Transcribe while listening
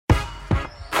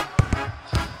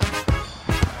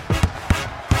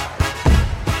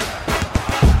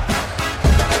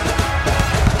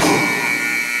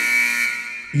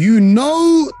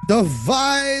The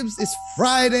vibes. It's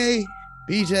Friday.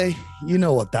 BJ, you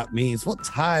know what that means. What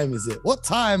time is it? What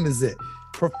time is it?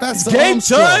 Professor It's game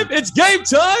Armstrong. time. It's game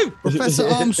time. Professor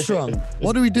Armstrong.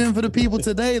 What are we doing for the people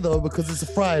today, though? Because it's a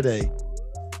Friday.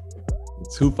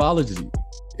 It's hoopology.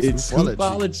 It's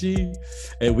hoopology.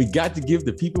 And we got to give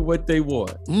the people what they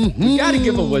want. We got to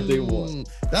give them what they want.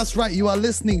 That's right. You are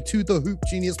listening to the Hoop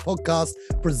Genius podcast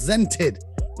presented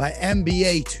by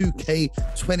NBA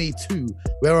 2K22,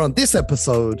 where on this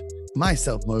episode,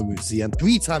 myself, Mo Musi, and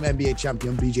three-time NBA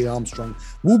champion BJ Armstrong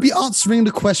will be answering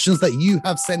the questions that you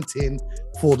have sent in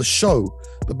for the show.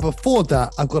 But before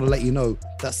that, I've got to let you know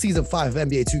that season 5 of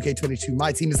NBA 2K22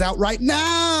 My Team is out right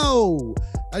now.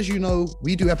 As you know,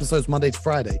 we do episodes Monday to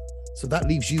Friday. So that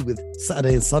leaves you with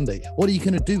Saturday and Sunday. What are you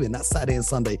going to do in that Saturday and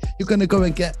Sunday? You're going to go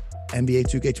and get NBA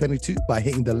 2K22 by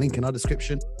hitting the link in our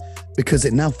description, because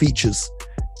it now features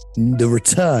the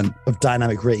return of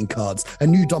dynamic rating cards, a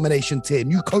new domination tier,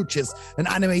 new coaches, an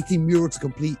animating mural to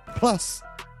complete. Plus,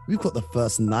 we've got the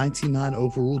first 99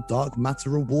 overall dark matter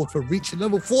reward for reaching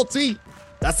level 40.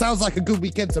 That sounds like a good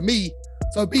weekend to me.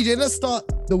 So BJ, let's start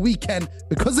the weekend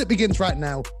because it begins right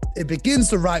now. It begins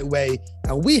the right way.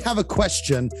 And we have a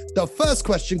question. The first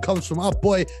question comes from our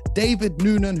boy, David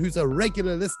Noonan, who's a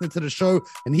regular listener to the show.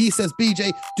 And he says,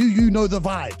 BJ, do you know the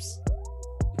vibes?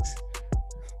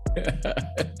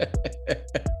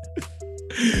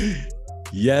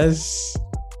 Yes,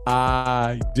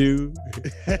 I do.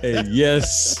 And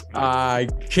yes, I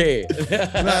can.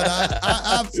 Man,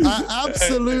 I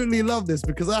absolutely love this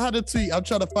because I had a tweet. I'm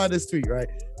trying to find this tweet, right?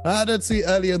 I had a tweet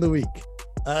earlier in the week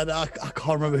and I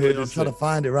can't remember who it is. I'm trying to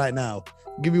find it right now.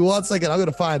 Give me 1 second. I'm going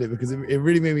to find it because it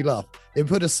really made me laugh. It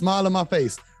put a smile on my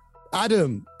face.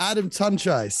 Adam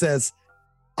Tunchai says,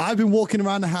 I've been walking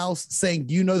around the house saying,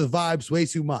 you know the vibes way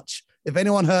too much. If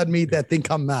anyone heard me, they'd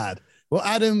think I'm mad. Well,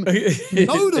 Adam, know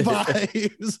the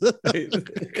vibes.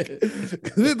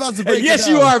 We're about to break yes,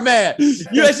 it down. you are mad.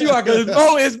 Yes, you are, because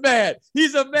Mo is mad.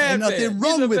 He's a mad man. Ain't nothing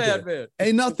wrong with it.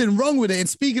 Ain't nothing wrong with it. And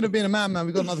speaking of being a man,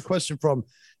 we got another question from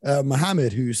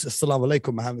Mohammed, who's Assalamu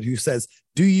alaikum, Mohammed, who says,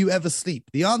 do you ever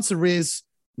sleep? The answer is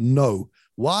no.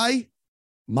 Why?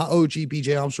 My OG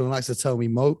BJ Armstrong likes to tell me,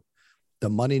 Mo, the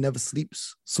money never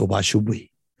sleeps, so why should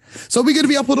we? So we're going to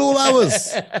be up at all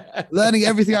hours, learning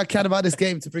everything I can about this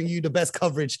game to bring you the best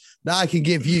coverage that I can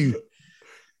give you.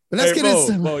 But let's get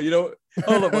into... Mo,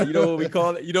 hold on, Mo. You know what we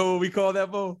call it? You know what we call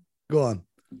that, Mo? Go on.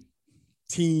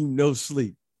 Team no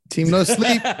sleep. Team no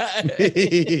sleep.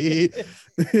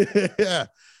 Yeah.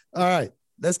 All right.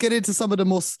 Let's get into some of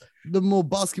the more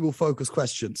basketball-focused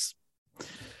questions.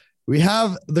 We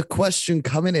have the question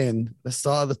coming in. Let's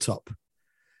start at the top.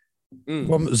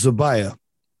 From Zubair,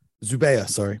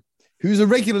 who's a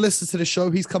regular listener to the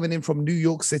show. He's coming in from New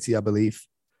York City, I believe.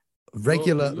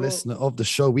 Regular listener of the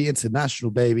show. We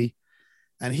international, baby.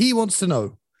 And he wants to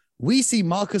know, we see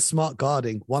Marcus Smart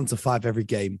guarding 1 to 5 every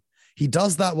game. He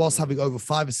does that whilst having over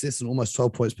 5 assists and almost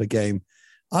 12 points per game.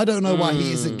 I don't know why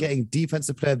he isn't getting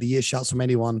Defensive Player of the Year shouts from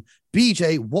anyone.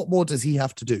 BJ, what more does he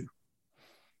have to do?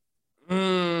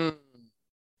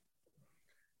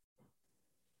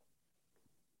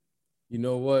 You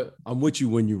know what? I'm with you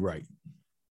when you're right.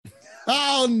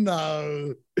 Oh,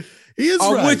 no. He is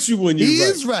right. I'm with you when you're right. He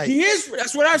is right. He is.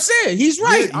 That's what I'm saying. He's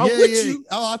right. I'm with you.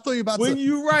 Oh, I thought you were about when to.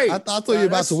 You're right. I thought you were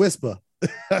about to whisper.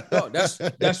 No,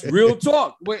 that's real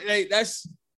talk. Wait, hey, that's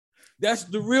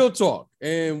the real talk.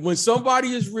 And when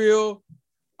somebody is real,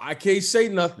 I can't say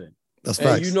nothing. That's and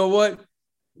facts. You know what?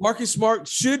 Marcus Smart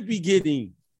should be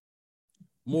getting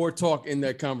more talk in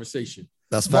that conversation.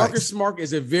 That's Marcus facts. Smart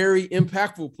is a very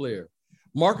impactful player.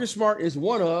 Marcus Smart is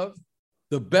one of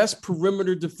the best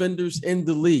perimeter defenders in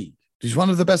the league. He's one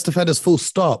of the best defenders, full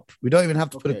stop. We don't even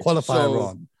have to put a qualifier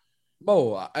on.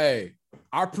 Mo, hey,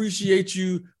 I appreciate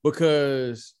you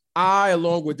because I,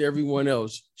 along with everyone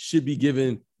else, should be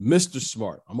giving Mr.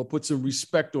 Smart, I'm going to put some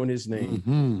respect on his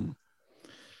name,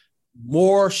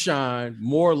 more shine,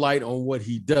 more light on what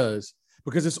he does,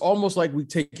 because it's almost like we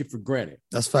take it for granted.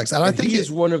 That's facts. And I think he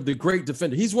is one of the great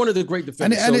defenders. He's one of the great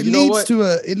defenders. And it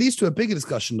leads to a bigger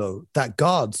discussion, though, that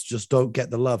guards just don't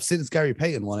get the love. Since Gary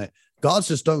Payton won it, guards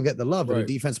just don't get the love in the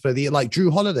Defense Player of the Year. Like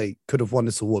Drew Holiday could have won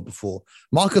this award before.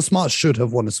 Marcus Smart should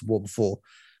have won this award before.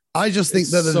 I just think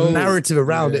that the narrative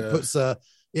around it puts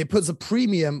a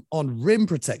premium on rim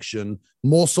protection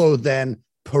more so than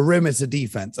perimeter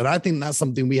defense. And I think that's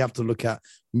something we have to look at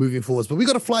moving forwards. But we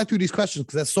got to fly through these questions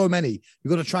because there's so many.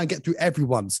 We've got to try and get through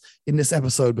everyone's in this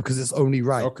episode because it's only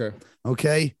right.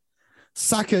 Okay.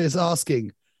 Saka is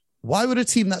asking, why would a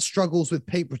team that struggles with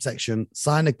paint protection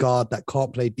sign a guard that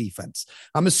can't play defense?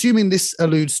 I'm assuming this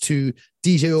alludes to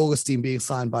DJ Augustine being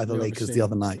signed by the Lakers the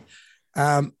other night.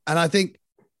 And I think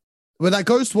well, that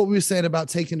goes to what we were saying about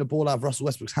taking the ball out of Russell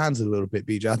Westbrook's hands a little bit,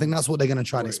 BJ. I think that's what they're going to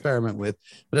try and experiment with.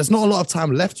 But there's not a lot of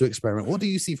time left to experiment. What do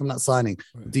you see from that signing,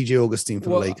 DJ Augustin for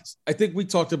the Lakers? I think we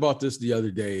talked about this the other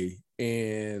day.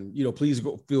 And, please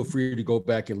feel free to go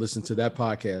back and listen to that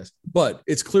podcast. But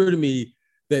it's clear to me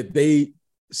that they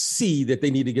see that they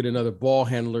need to get another ball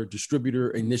handler, distributor,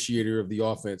 initiator of the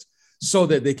offense so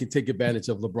that they can take advantage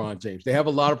of LeBron James. They have a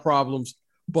lot of problems,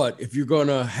 but if you're going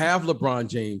to have LeBron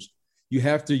James, you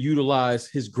have to utilize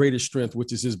his greatest strength,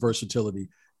 which is his versatility.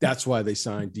 That's why they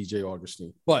signed DJ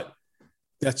Augustin. But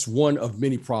that's one of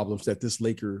many problems that this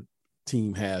Laker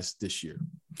team has this year.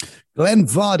 Glenn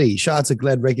Vardy, shout out to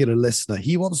Glenn, regular listener.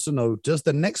 He wants to know, does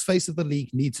the next face of the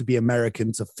league need to be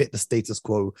American to fit the status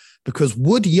quo? Because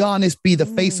would Giannis be the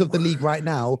face of the league right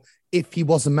now if he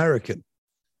was American?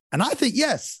 And I think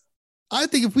yes. I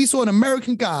think if we saw an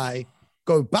American guy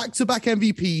go back-to-back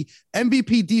MVP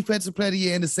Defensive Player of the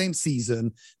Year in the same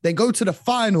season, then go to the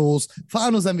finals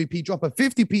MVP, drop a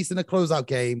 50-piece in a closeout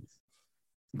game,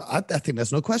 I think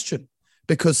there's no question.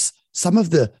 Because some of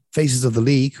the faces of the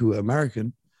league who are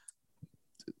American,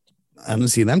 I haven't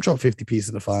seen them drop 50-piece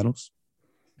in the finals.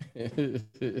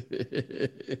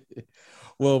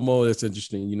 Well, Mo, that's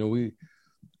interesting.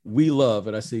 We love,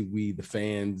 and I say we, the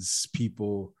fans,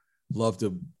 people, love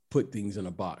to put things in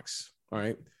a box, all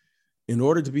right? In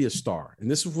order to be a star,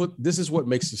 and this is what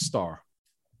makes a star,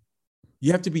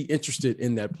 you have to be interested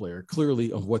in that player,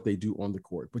 clearly, of what they do on the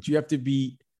court. But you have to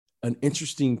be an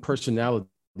interesting personality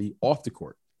off the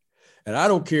court. And I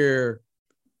don't care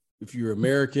if you're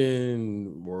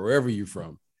American or wherever you're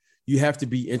from, you have to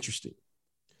be interesting.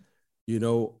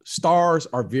 Stars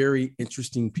are very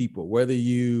interesting people, whether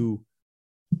you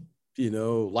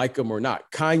like them or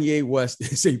not. Kanye West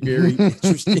is a very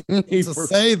interesting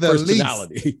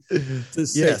personality.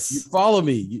 Yes. You follow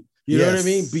me. You know what I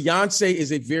mean? Beyonce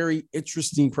is a very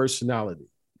interesting personality.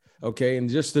 Okay.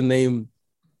 And just to name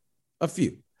a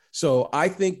few. So I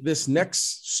think this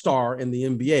next star in the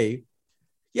NBA,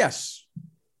 yes,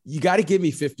 you got to give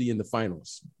me 50 in the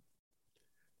finals.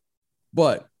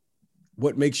 But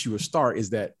what makes you a star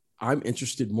is that I'm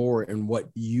interested more in what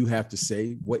you have to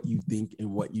say, what you think,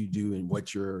 and what you do, and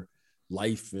what your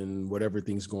life and whatever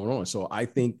thing's going on. So I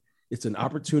think it's an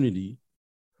opportunity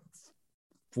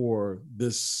for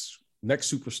this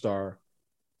next superstar.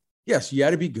 Yes, you got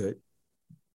to be good,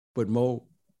 but Mo,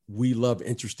 we love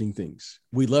interesting things.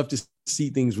 We love to see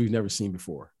things we've never seen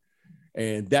before.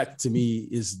 And that, to me,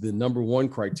 is the number one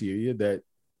criteria that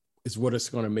is what is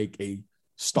going to make a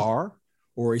star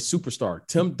or a superstar.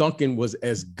 Tim Duncan was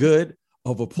as good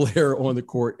of a player on the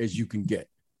court as you can get.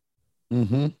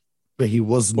 Mm-hmm. But he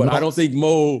was But not. I don't think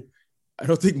Mo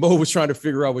was trying to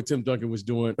figure out what Tim Duncan was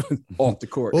doing off the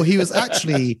court. Well, he was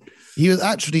actually he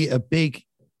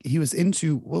was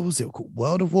into, what was it called?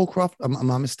 World of Warcraft?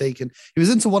 Am I mistaken? He was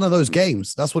into one of those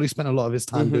games. That's what he spent a lot of his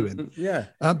time doing. Yeah.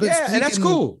 And that's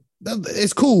cool.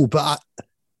 It's cool, but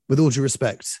with all due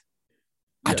respect,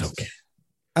 I don't care.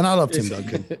 And I love Tim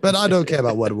Duncan, but I don't care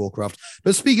about World of Warcraft.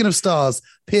 But speaking of stars,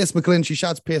 Pierce McClinchy,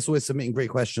 shouts Pierce, always submitting great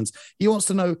questions. He wants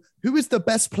to know, who is the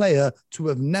best player to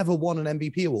have never won an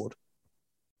MVP award?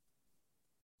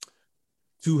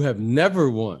 To have never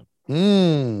won.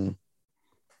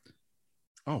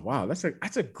 Oh, wow. That's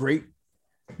a great.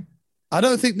 I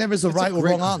don't think there is a right or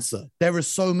wrong answer. There are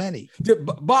so many.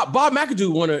 Bob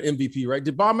McAdoo won an MVP, right?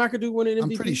 Did Bob McAdoo win an MVP?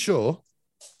 I'm pretty sure.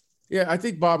 Yeah, I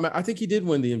think he did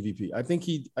win the MVP. I think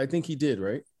he did,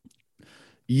 right?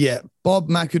 Yeah, Bob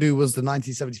McAdoo was the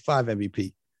 1975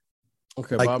 MVP.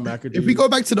 Okay, Bob McAdoo. If we go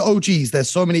back to the OGs, there's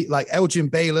so many, like Elgin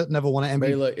Baylor never won an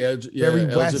MVP. Barry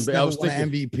West never won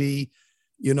an MVP.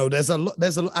 There's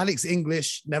a Alex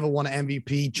English never won an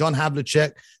MVP. John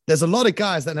Havlicek. There's a lot of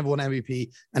guys that never won an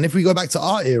MVP. And if we go back to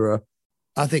our era,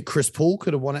 I think Chris Paul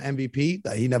could have won an MVP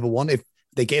that he never won. If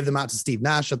they gave them out to Steve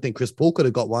Nash, I think Chris Paul could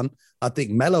have got one. I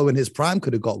think Melo in his prime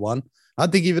could have got one. I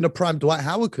think even a prime Dwight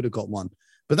Howard could have got one.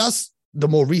 But that's the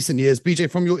more recent years. BJ,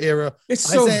 from your era,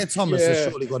 Isaiah Thomas has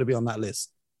surely got to be on that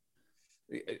list.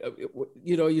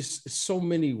 So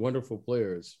many wonderful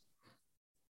players.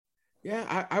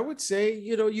 Yeah, I would say,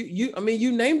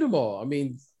 you named them all. I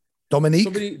mean,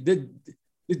 Dominique. Did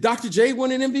Dr. J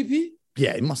win an MVP?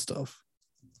 Yeah, he must have.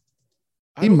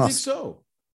 I don't think so.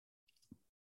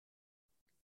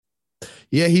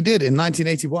 Yeah, he did in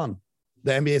 1981.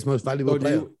 The NBA's most valuable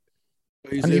player.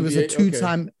 And he was a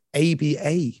two-time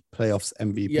ABA playoffs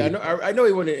MVP. Yeah, I know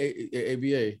he won an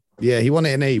ABA. Yeah, he won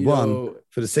it in 81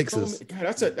 for the Sixers.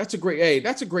 God, that's a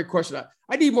great question.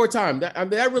 I need more time.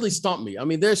 That really stumped me. I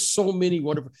mean, there's so many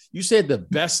wonderful. You said the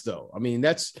best though. I mean,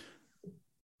 that's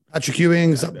Patrick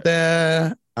Ewing's up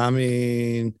there. I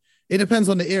mean, it depends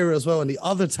on the era as well and the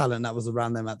other talent that was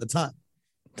around them at the time.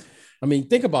 I mean,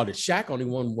 think about it. Shaq only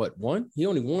won what, one? He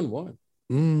only won one.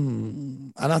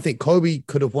 And I think Kobe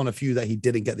could have won a few that he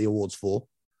didn't get the awards for.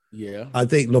 Yeah. I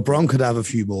think LeBron could have a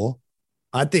few more.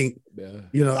 I think,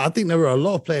 I think there were a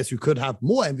lot of players who could have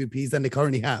more MVPs than they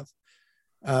currently have.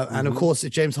 And of course,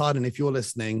 James Harden, if you're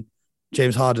listening,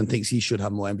 James Harden thinks he should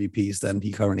have more MVPs than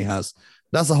he currently has.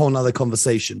 That's a whole nother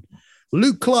conversation.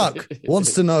 Luke Clark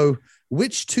wants to know,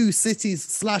 which two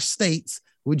cities/states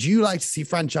would you like to see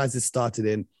franchises started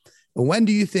in? And when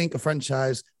do you think a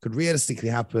franchise could realistically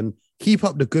happen? Keep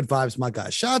up the good vibes, my guy.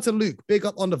 Shout out to Luke. Big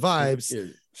up on the vibes.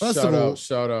 Yeah. First of all,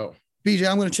 shout out. BJ,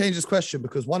 I'm going to change this question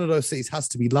because one of those cities has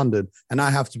to be London and I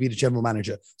have to be the general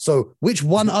manager. So which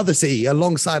one other city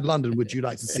alongside London would you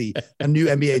like to see a new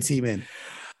NBA team in?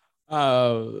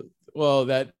 Well,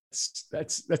 that's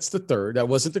the third. That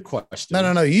wasn't the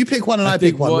question. No. You pick one and I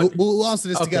pick one. We'll answer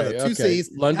this together. Two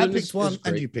cities. London picks one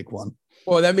and you pick one.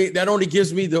 Well, that only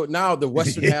gives me the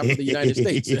western half of the United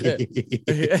States.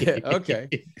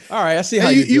 Okay. All right. I see how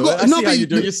you do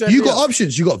it. You got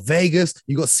options. You got Vegas,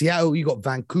 you got Seattle, you got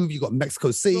Vancouver, you got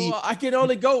Mexico City. So I can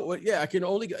only go. Yeah, I can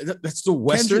only go. That's the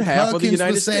western half of the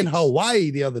United States. Saying Hawaii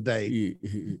the other day.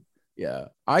 Yeah.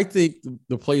 I think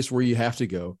the place where you have to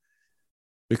go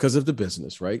because of the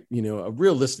business, right?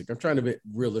 I'm trying to be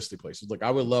realistic places. Like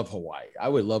I would love Hawaii. I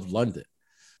would love London.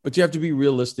 But you have to be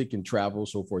realistic and travel,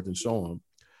 so forth and so on.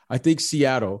 I think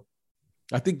Seattle,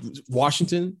 I think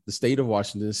Washington, the state of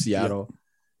Washington, Seattle,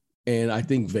 and I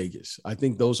think Vegas. I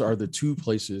think those are the two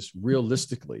places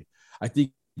realistically. I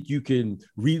think you can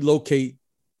relocate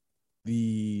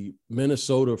the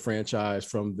Minnesota franchise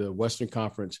from the Western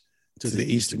Conference to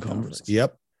the Eastern Conference.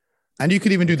 Yep. And you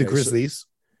could even do the Grizzlies.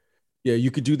 Yeah, you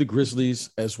could do the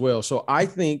Grizzlies as well. So I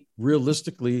think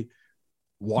realistically,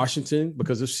 Washington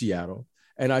because of Seattle.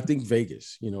 And I think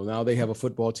Vegas, now they have a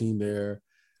football team there,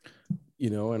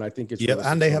 and I think it's. Yep.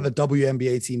 And they have a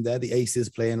WNBA team there. The Aces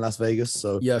play in Las Vegas.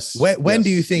 So yes. When do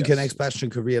you think an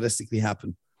expansion could realistically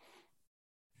happen?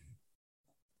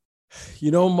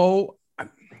 Mo,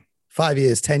 5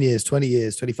 years, 10 years, 20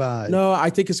 years, 25. No,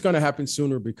 I think it's going to happen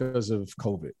sooner because of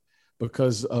COVID,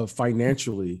 because of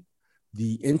financially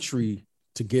the entry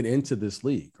to get into this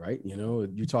league, right?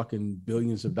 You're talking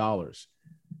billions of dollars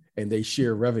and they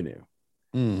share revenue.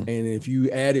 And if you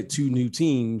added two new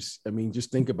teams, I mean,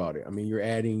 just think about it. I mean, you're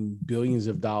adding billions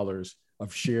of dollars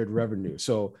of shared revenue.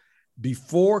 So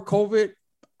before COVID,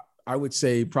 I would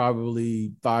say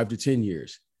probably 5 to 10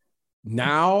 years.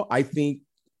 Now, I think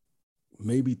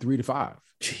maybe 3 to 5.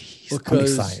 Jeez, I'm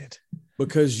excited.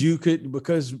 Because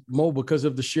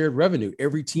of the shared revenue,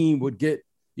 every team would get,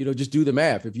 just do the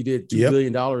math. If you did $2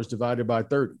 billion divided by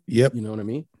 30, you know what I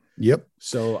mean? Yep.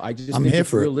 So I just think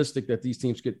it's realistic that these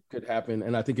teams could happen.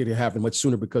 And I think it could happen much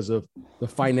sooner because of the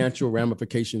financial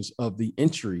ramifications of the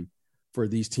entry for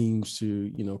these teams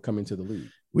to, come into the league.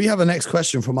 We have a next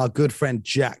question from our good friend,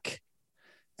 Jack.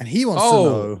 And he wants to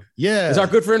know. Yeah. Is our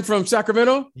good friend from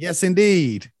Sacramento? Yes,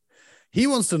 indeed. He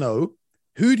wants to know,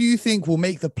 who do you think will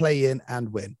make the play-in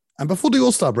and win? And before the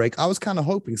All-Star break, I was kind of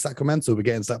hoping Sacramento would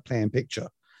get into that play-in picture.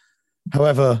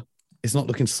 However, it's not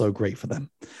looking so great for them.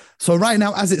 So right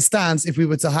now, as it stands, if we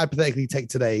were to hypothetically take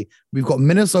today, we've got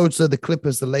Minnesota, the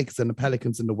Clippers, the Lakers, and the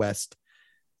Pelicans in the West.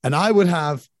 And I would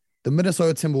have the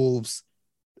Minnesota Timberwolves,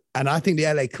 and I think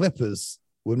the LA Clippers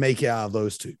would make it out of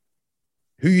those two.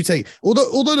 Who you take?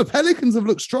 Although the Pelicans have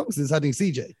looked strong since having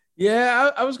CJ. Yeah,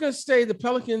 I was going to say the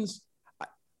Pelicans,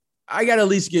 I got to at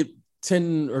least get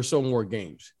 10 or so more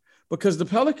games because the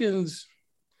Pelicans,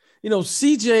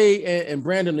 CJ and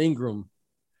Brandon Ingram,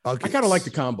 I kind of like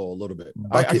the combo a little bit.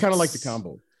 I kind of like the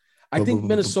combo. I think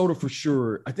Minnesota for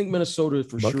sure. I think Minnesota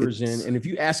for sure is in. And if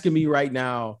you asking me right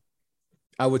now,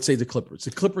 I would say the Clippers. The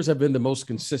Clippers have been the most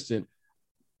consistent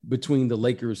between the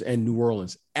Lakers and New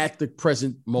Orleans at the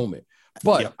present moment.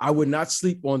 But I would not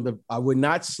sleep on the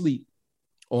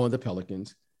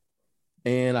Pelicans.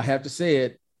 And I have to say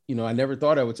it, I never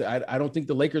thought I would say I don't think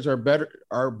the Lakers are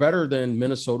better than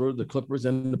Minnesota, the Clippers,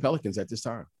 and the Pelicans at this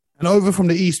time. And over from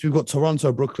the East, we've got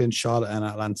Toronto, Brooklyn, Charlotte, and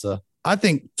Atlanta. I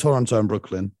think Toronto and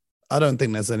Brooklyn. I don't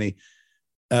think there's any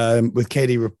with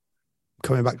KD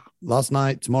coming back last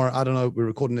night, tomorrow. I don't know. We're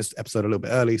recording this episode a little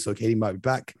bit early, so KD might be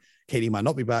back. KD might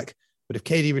not be back. But if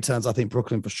KD returns, I think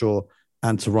Brooklyn for sure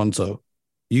and Toronto.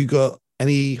 You got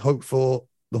any hope for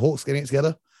the Hawks getting it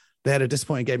together? They had a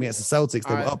disappointing game against the Celtics.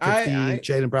 They were up 15.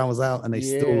 Jaylen Brown was out, and they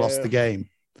still lost the game.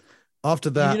 After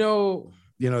that,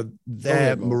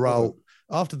 their morale.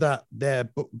 After that,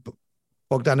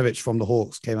 Bogdanovich from the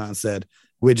Hawks came out and said,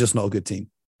 "We're just not a good team.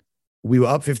 We were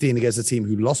up 15 against a team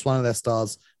who lost one of their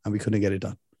stars, and we couldn't get it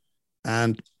done."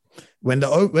 And when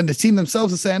the team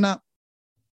themselves are saying that,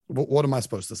 what am I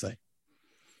supposed to say?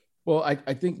 Well, I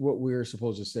think what we're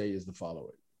supposed to say is the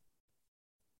following.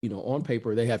 On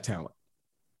paper, they have talent.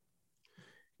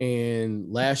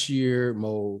 And last year,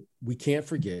 Mo, we can't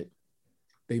forget,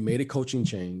 they made a coaching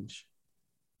change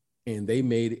and they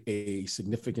made a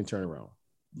significant turnaround,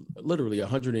 literally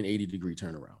 180-degree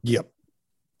turnaround. Yep.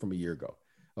 From a year ago.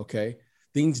 Okay.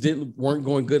 Things weren't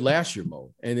going good last year,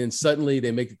 Mo. And then suddenly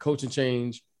they make a coaching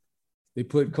change. They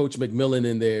put Coach McMillan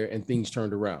in there and things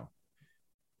turned around.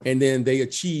 And then they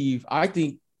achieve, I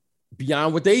think,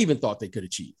 beyond what they even thought they could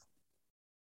achieve.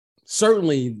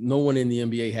 Certainly no one in the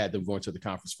NBA had them going to the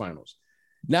conference finals.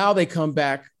 Now they come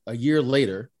back a year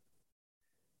later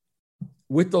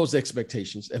with those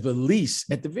expectations of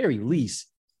at the very least,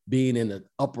 being in the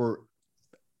upper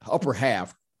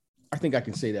half. I think I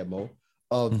can say that, Mo,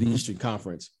 of the Eastern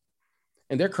Conference.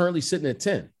 And they're currently sitting at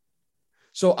 10.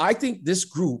 So I think this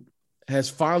group has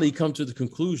finally come to the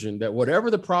conclusion that whatever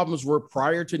the problems were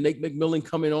prior to Nate McMillan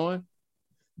coming on,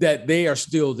 that they are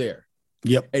still there.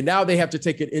 Yep. And now they have to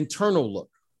take an internal look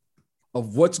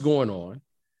of what's going on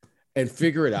and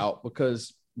figure it out,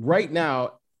 because right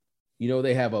now,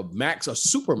 they have a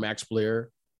super max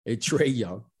player, a Trae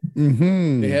Young.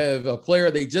 Mm-hmm. They have a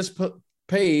player they just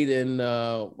paid in,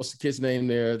 what's the kid's name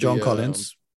there? John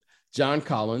Collins. John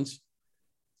Collins.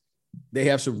 They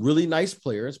have some really nice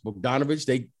players. Bogdanovich,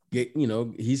 they get,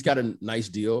 he's got a nice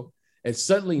deal. And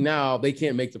suddenly now they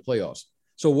can't make the playoffs.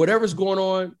 So whatever's going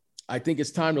on, I think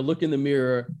it's time to look in the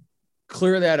mirror,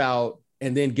 clear that out,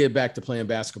 and then get back to playing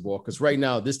basketball. Because right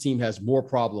now, this team has more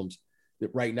problems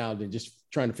than just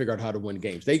trying to figure out how to win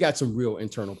games. They got some real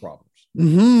internal problems.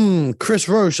 Chris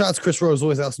Rose, shout out to Chris Rose,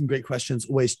 always asking great questions,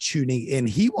 always tuning in.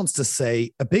 He wants to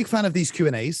say, a big fan of these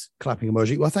Q&As, clapping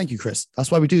emoji. Well, thank you, Chris. That's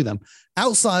why we do them.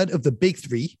 Outside of the big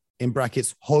three, in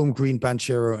brackets, Holmgren,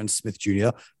 Banchero, and Smith Jr.,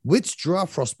 which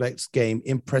draft prospects game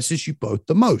impresses you both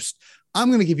the most? I'm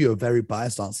going to give you a very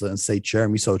biased answer and say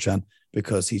Jeremy Sochan,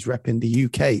 because he's repping the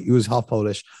UK. He was half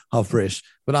Polish, half British.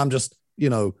 But I'm just,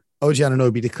 OG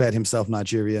Anunoby declared himself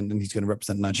Nigerian, and he's going to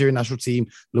represent the Nigerian national team.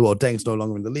 Luol Deng's no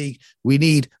longer in the league. We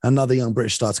need another young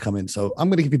British star to come in. So I'm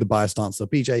going to give you the biased answer.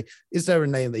 BJ, is there a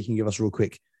name that you can give us real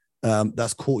quick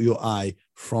that's caught your eye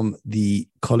from the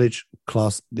college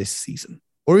class this season,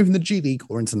 or even the G League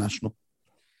or international?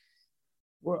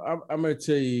 Well, I'm going to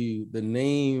tell you the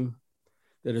name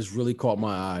that has really caught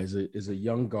my eyes is a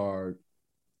young guard,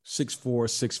 6'4",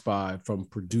 6'5", from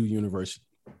Purdue University.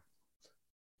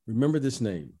 Remember this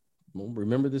name.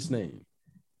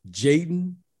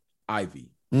 Jaden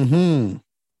Ivey. Mm-hmm.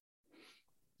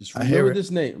 Just remember this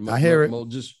name. I hear it.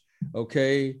 Just,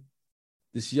 okay.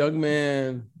 This young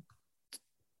man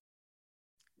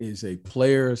is a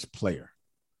player's player.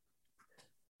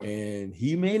 And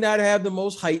he may not have the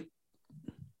most height,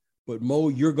 but Mo,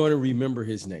 you're going to remember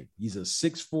his name. He's a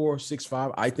 6'4",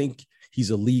 6'5". I think he's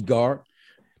a lead guard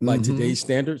by today's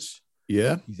standards.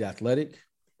 Yeah. He's athletic,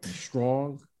 he's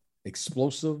strong,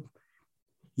 explosive.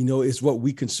 It's what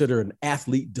we consider an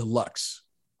athlete deluxe.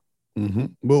 Mm-hmm.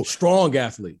 Well, strong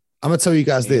athlete. I'm going to tell you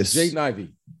guys this. Jaden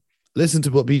Ivey. Listen to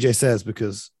what BJ says,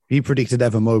 because he predicted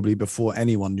Evan Mobley before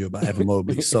anyone knew about Evan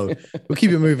Mobley. So we'll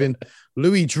keep it moving.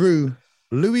 Louis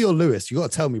or Lewis, you got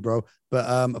to tell me, bro. But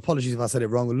apologies if I said it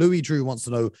wrong. Louis Drew wants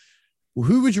to know,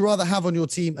 who would you rather have on your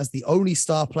team as the only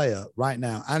star player right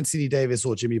now, Anthony Davis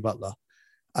or Jimmy Butler?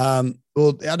 Well,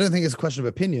 I don't think it's a question of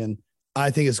opinion. I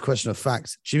think it's a question of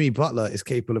fact. Jimmy Butler is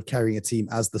capable of carrying a team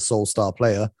as the sole star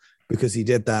player, because he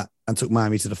did that and took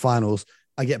Miami to the finals.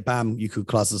 I get Bam, you could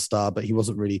class as a star, but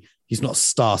he's not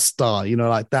star,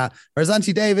 like that. Whereas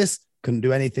Anthony Davis couldn't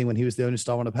do anything when he was the only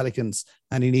star on the Pelicans,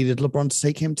 and he needed LeBron to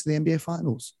take him to the NBA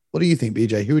finals. What do you think,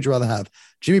 BJ? Who would you rather have,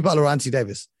 Jimmy Butler or Anthony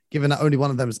Davis, given that only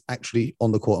one of them is actually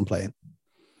on the court and playing?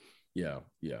 Yeah.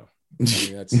 I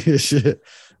mean, that's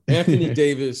Anthony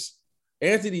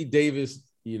Davis.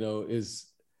 Is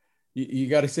you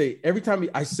got to say, every time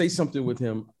I say something with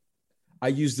him, I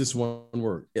use this one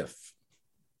word, if.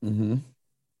 Mm-hmm.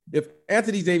 If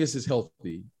Anthony Davis is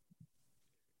healthy,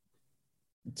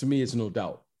 to me, it's no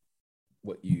doubt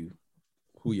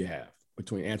who you have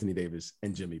between Anthony Davis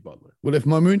and Jimmy Butler. Well, if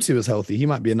Momunti was healthy, he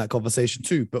might be in that conversation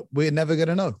too, but we're never going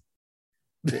to know.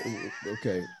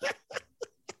 Okay.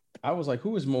 I was like,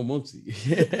 who is Mo Muncy? Is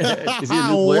he a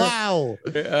new player? Wow.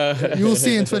 You'll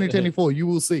see in 2024. You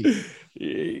will see.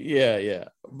 Yeah.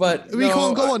 But we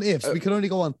can't go on ifs. We can only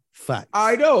go on facts.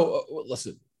 I know.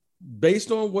 Listen,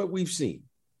 based on what we've seen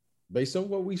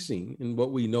and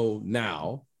what we know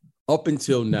now, up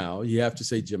until now, you have to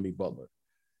say Jimmy Butler.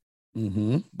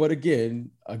 Mm-hmm. But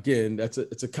again,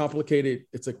 it's a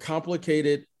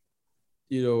complicated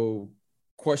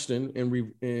question, and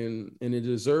it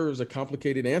deserves a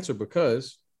complicated answer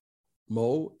because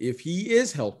Mo, if he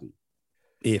is healthy,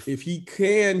 if he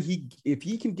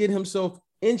can get himself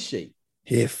in shape,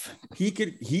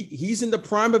 he's in the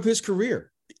prime of his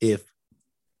career.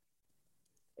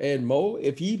 And Mo,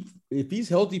 if he's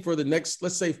healthy for the next,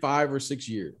 let's say 5 or 6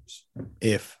 years,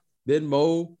 then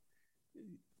Mo,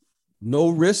 no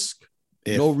risk,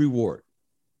 no reward.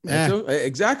 Yeah.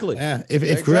 Exactly. Yeah.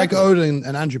 If Greg Oden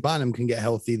and Andrew Bynum can get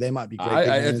healthy, they might be great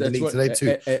in the league today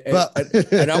too.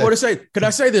 And I want to say, can I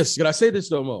say this? Can I say this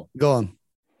though, Mo? Go on.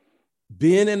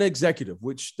 Being an executive,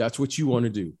 which that's what you want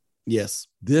to do. Yes.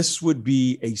 This would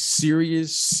be a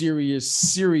serious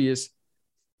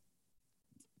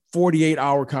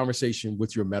 48-hour conversation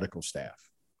with your medical staff.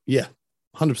 Yeah,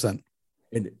 100%.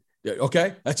 And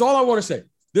okay, that's all I want to say.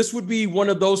 This would be one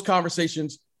of those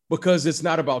conversations because it's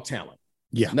not about talent.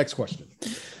 Yeah. Next question.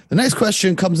 The next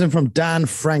question comes in from Dan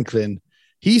Franklin.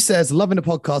 He says, loving the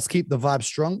podcast, keep the vibe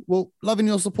strong. Well, loving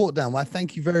your support, Dan. Why,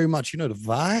 thank you very much. You know the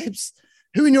vibes.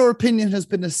 Who, in your opinion, has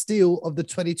been the steal of the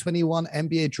 2021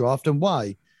 NBA draft and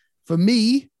why? For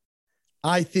me,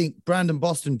 I think Brandon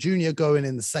Boston Jr. going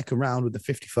in the second round with the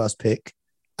 51st pick.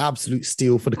 Absolute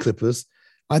steal for the Clippers.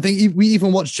 I think we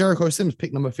even watched Jericho Sims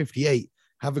pick number 58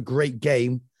 have a great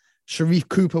game. Sharif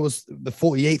Cooper was the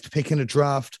 48th pick in the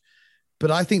draft. But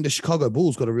I think the Chicago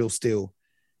Bulls got a real steal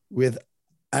with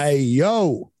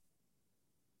Ayo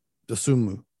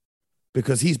Dosunmu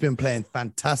because he's been playing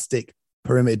fantastic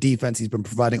perimeter defense. He's been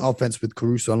providing offense with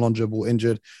Caruso and Lonzo Ball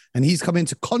injured. And he's come in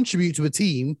to contribute to a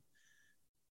team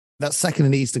that's second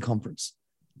in the Eastern Conference.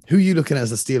 Who are you looking at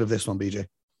as a steal of this one, BJ?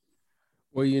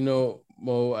 Well,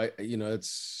 Mo,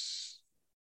 it's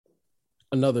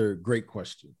another great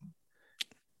question.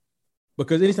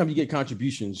 Because anytime you get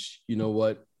contributions, you know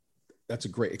what? That's a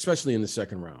great, especially in the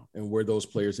second round and where those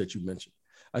players that you mentioned.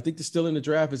 I think the steal in the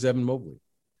draft is Evan Mobley.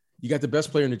 You got the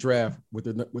best player in the draft with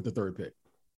the third pick.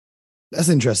 That's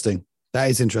interesting. That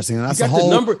is interesting. And that's a whole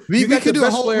number. We could do a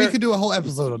whole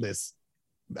episode on this.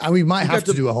 And we might have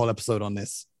to do a whole episode on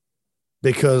this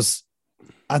because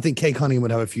I think Kay Cunningham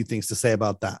would have a few things to say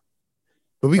about that.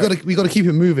 But we got to keep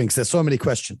it moving because there's so many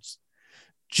questions.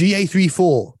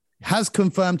 GA34 has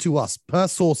confirmed to us per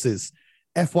sources,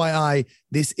 FYI,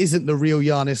 this isn't the real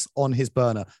Giannis on his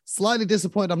burner. Slightly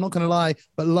disappointed, I'm not going to lie,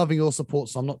 but loving your support,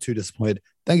 so I'm not too disappointed.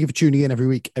 Thank you for tuning in every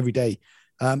week, every day.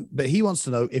 But he wants to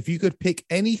know if you could pick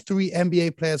any 3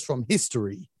 NBA players from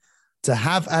history to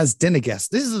have as dinner guests.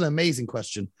 This is an amazing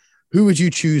question. Who would you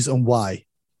choose and why?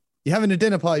 You're having a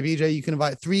dinner party, BJ. You can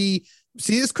invite 3.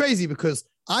 See, it's crazy because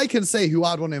I can say who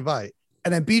I'd want to invite,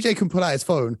 and then BJ can pull out his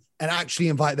phone and actually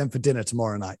invite them for dinner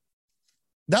tomorrow night.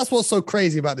 That's what's so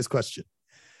crazy about this question.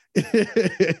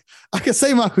 I can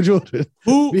say Michael Jordan.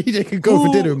 BJ can go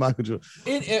for dinner with Michael Jordan.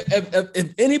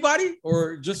 If anybody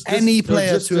or just any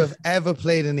players who have ever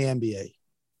played in the NBA.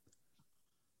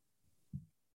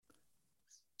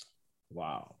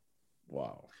 Wow.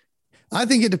 I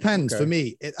think it depends for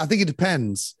me. I think it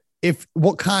depends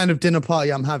what kind of dinner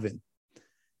party I'm having.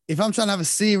 If I'm trying to have a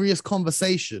serious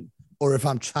conversation or if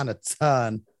I'm trying to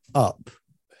turn up.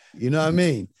 You know what I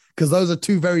mean? Because those are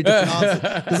 2 very different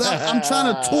answers. Because I'm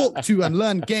trying to talk to and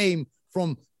learn game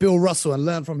from Bill Russell and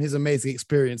learn from his amazing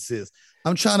experiences.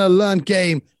 I'm trying to learn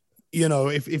game,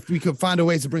 if we could find a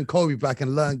way to bring Kobe back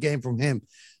and learn game from him.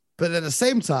 But at the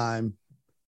same time,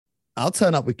 I'll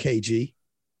turn up with KG.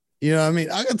 You know what I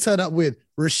mean? I can turn up with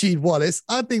Rasheed Wallace.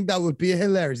 I think that would be a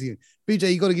hilarious.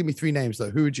 BJ, you got to give me 3 names though.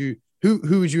 Who would you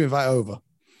invite over?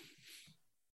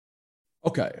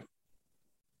 Okay.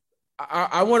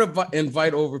 I want to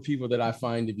invite over people that I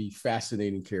find to be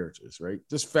fascinating characters, right?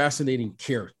 Just fascinating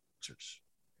characters,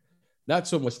 not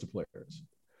so much the players.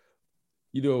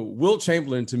 Wilt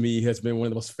Chamberlain to me has been one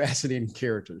of the most fascinating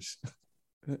characters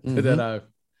that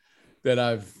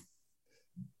I've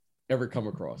ever come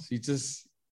across.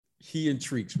 He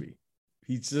intrigues me.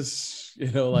 He's just,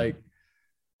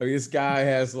 this guy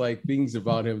has things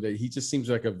about him that he just seems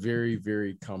like a very,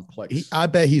 very complex. I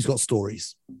bet he's got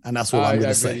stories, and that's what I'm going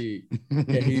to say.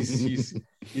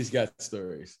 He's got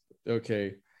stories.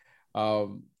 Okay.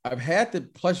 I've had the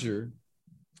pleasure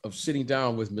of sitting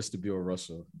down with Mr. Bill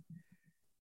Russell,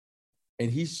 and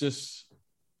he's just,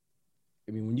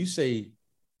 when you say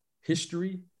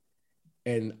history,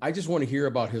 and I just want to hear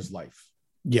about his life.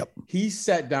 Yep. He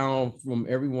sat down from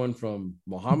everyone from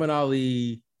Muhammad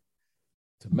Ali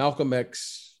to Malcolm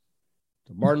X,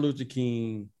 to Martin Luther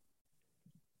King,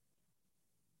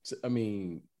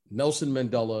 Nelson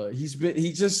Mandela.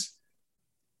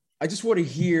 I just want to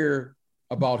hear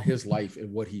about his life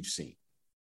and what he's seen.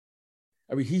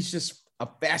 He's just a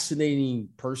fascinating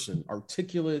person,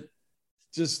 articulate,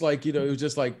 just like, it was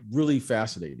just like really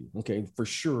fascinating. Okay. For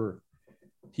sure.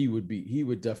 He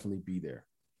would definitely be there.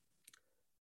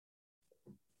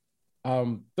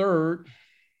 Third,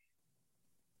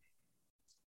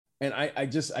 and I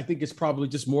think it's probably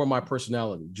just more my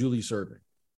personality, Julius Erving.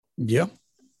 Yeah.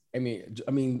 I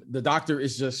mean, the doctor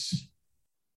is just,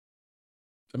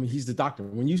 he's the doctor.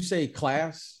 When you say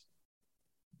class,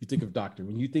 you think of doctor.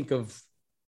 When you think of,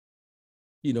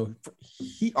 he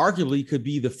arguably could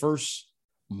be the first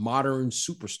modern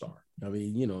superstar. I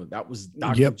mean, that was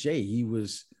Dr. J. He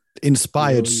was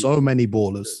inspired so many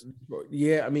ballers.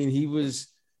 Yeah. I mean, he was,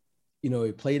 he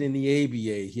played in the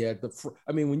ABA. He had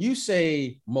when you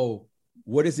say, Mo,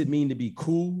 what does it mean to be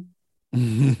cool?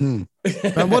 And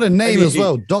what a name as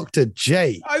well, Dr.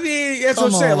 J. I mean, that's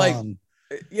what I'm saying. Like,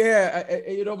 yeah,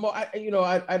 Mo, I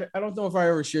don't know if I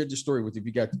ever shared the story with you.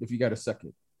 If you got a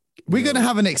second. We're going to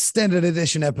have an extended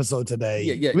edition episode today.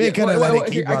 Yeah. We're going to let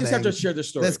it keep running. I just have to share the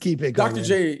story. Let's keep it going. Dr.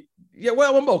 J. Yeah,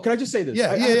 well, Mo, can I just say this?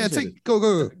 Yeah.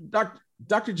 Go.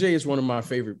 Dr. J is one of my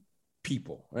favorite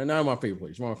people, and not my favorite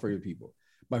players, one of my favorite people.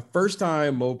 My first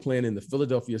time, Mo, playing in the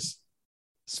Philadelphia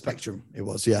Spectrum. It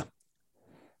was, yeah.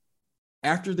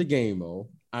 After the game, Mo,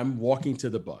 I'm walking to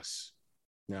the bus.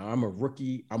 Now, I'm a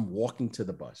rookie. I'm walking to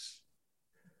the bus.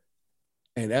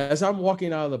 And as I'm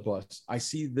walking out of the bus, I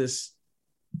see this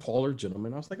taller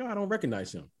gentleman. I was like, oh, I don't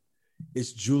recognize him.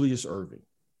 It's Julius Erving.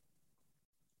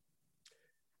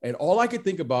 And all I could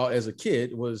think about as a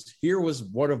kid was, here was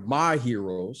one of my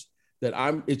heroes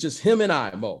it's just him and I,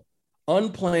 Mo,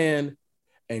 unplanned.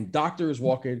 And doctor is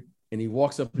walking, and he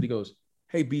walks up and he goes,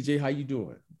 hey, BJ, how you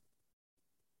doing?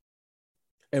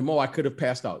 And Mo, I could have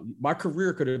passed out. My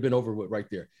career could have been over with right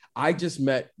there. I just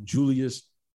met Julius,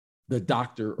 the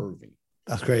Dr. Erving.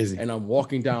 That's crazy. And I'm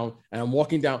walking down. And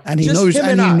he knows,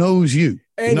 and he knows you.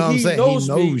 And you know what I'm saying? Knows he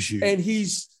knows you. And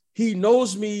he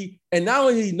knows me. And not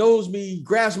only he knows me, he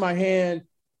grabs my hand,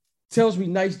 tells me,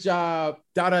 nice job,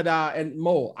 da. And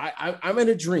Mo, I'm in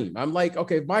a dream. I'm like,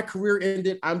 okay, if my career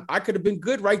ended, I could have been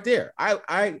good right there.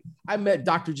 I met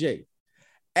Dr. J.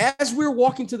 As we're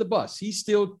walking to the bus, he's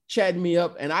still chatting me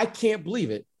up, and I can't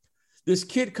believe it. This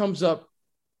kid comes up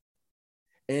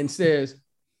and says,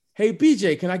 hey,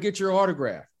 BJ, can I get your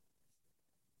autograph?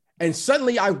 And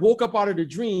suddenly I woke up out of the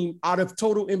dream out of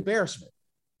total embarrassment,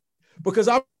 because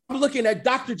I'm looking at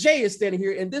Dr. J is standing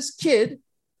here, and this kid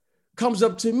comes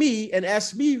up to me and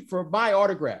asks me for my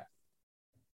autograph.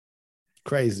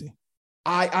 Crazy.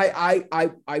 I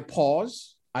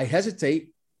pause, I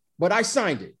hesitate, but I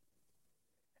signed it.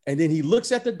 And then he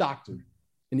looks at the doctor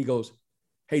and he goes,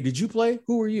 hey, did you play?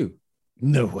 Who are you?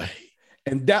 No way.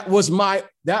 And that was my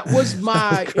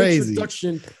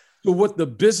introduction to what the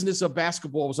business of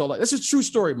basketball was all like. That's a true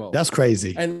story, Mo. That's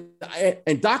crazy. And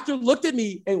doctor looked at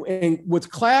me and with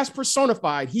class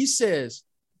personified, he says,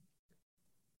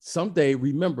 someday,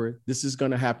 remember, this is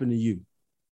going to happen to you.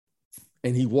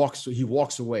 And he walks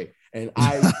away. And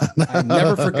I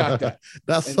never forgot that.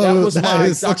 That was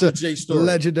my Dr. J story.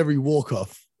 Legendary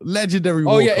walk-off.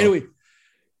 Oh, yeah. Anyway.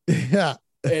 Yeah.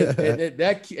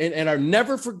 and I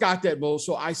never forgot that, Mo.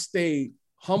 So I stayed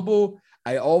humble.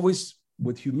 I always,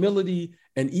 with humility,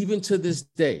 and even to this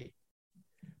day,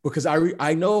 because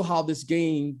I know how this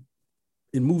game,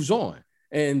 it moves on,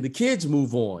 and the kids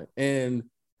move on, and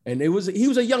he was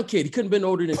a young kid. He couldn't have been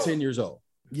older than 10 years old.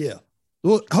 Yeah.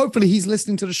 Well, hopefully he's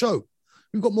listening to the show.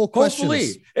 We've got more questions.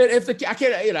 Hopefully,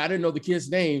 and I didn't know the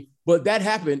kid's name, but that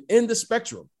happened in the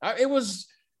Spectrum. It was.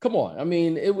 Come on. I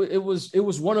mean, it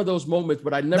was one of those moments,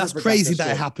 but I never. That's crazy that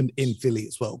it happened in Philly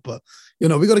as well. But, we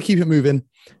got to keep it moving.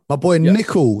 My boy,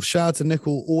 Nickel, shout out to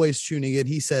Nickel, always tuning in.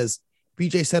 He says,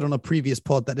 BJ said on a previous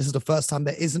pod that this is the first time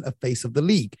there isn't a face of the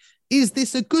league. Is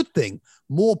this a good thing?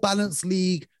 More balanced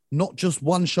league, not just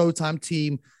one Showtime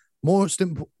team. Most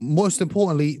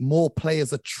importantly, more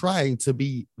players are trying to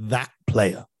be that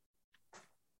player.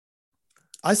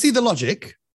 I see the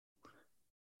logic,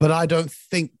 but I don't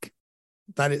think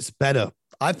that it's better.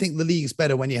 I think the league is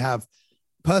better when you have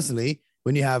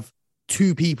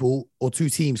two people or two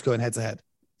teams going head to head.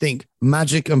 Think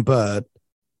Magic and Bird,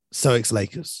 Celtics,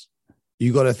 Lakers.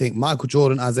 You got to think Michael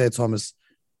Jordan, Isaiah Thomas,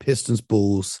 Pistons,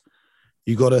 Bulls.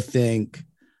 You got to think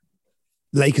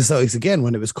Lakers, Celtics again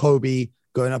when it was Kobe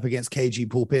going up against KG,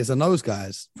 Paul Pierce, and those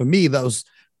guys. For me, that was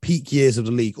peak years of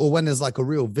the league. Or when there's like a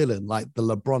real villain, like the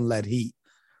LeBron-led Heat,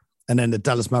 and then the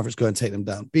Dallas Mavericks go and take them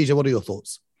down. BJ, what are your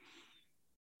thoughts?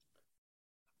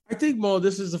 I think, Mo,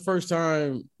 this is the first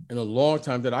time in a long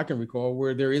time that I can recall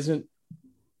where there isn't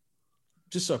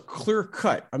just a clear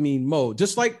cut. I mean, Mo,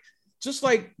 just like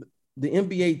the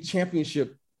NBA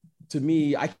championship, to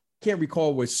me, I can't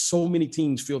recall where so many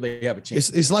teams feel they have a chance.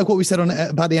 It's like what we said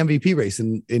about the MVP race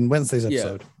in Wednesday's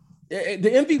episode. Yeah. The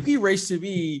MVP race to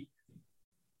me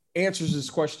answers this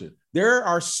question. There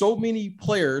are so many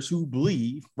players who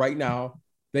believe right now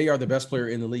they are the best player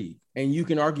in the league, and you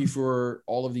can argue for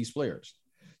all of these players.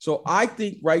 So I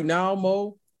think right now,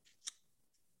 Mo,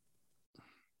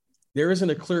 there isn't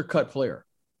a clear-cut player.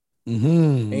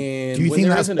 Mm-hmm. And do you think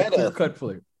that's isn't better? A clear-cut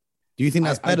player, do you think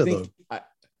that's better though?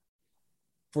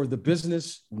 For the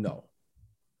business, no.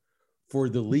 For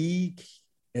the league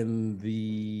and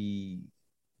the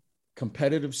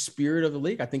competitive spirit of the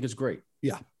league, I think it's great.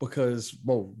 Yeah, because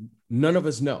none of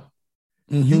us know.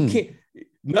 Mm-hmm. You can't.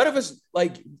 None of us,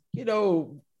 like, it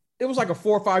was like a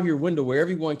 4 or 5 year window where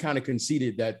everyone kind of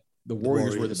conceded that the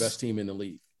Warriors were the best team in the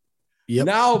league. Yep.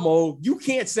 Now, Mo, you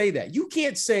can't say that. You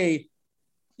can't say,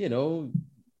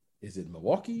 is it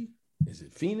Milwaukee? Is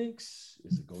it Phoenix?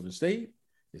 Is it Golden State?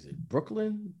 Is it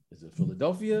Brooklyn? Is it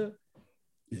Philadelphia?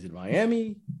 Is it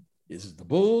Miami? Is it the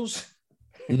Bulls?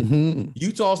 Mm-hmm.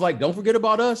 Utah's like, don't forget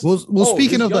about us. Well,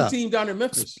 speaking of that, team down in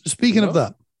Memphis. Speaking of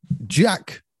that,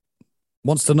 Jack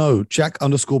wants to know,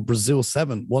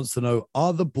 Jack_Brazil7 wants to know,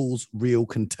 are the Bulls real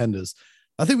contenders?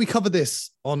 I think we covered this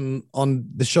on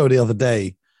the show the other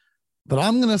day, but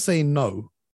I'm going to say no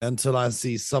until I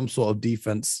see some sort of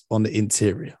defense on the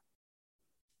interior.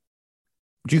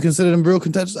 Do you consider them real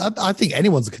contenders? I think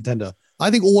anyone's a contender. I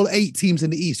think all 8 teams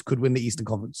in the East could win the Eastern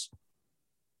Conference,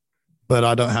 but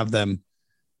I don't have them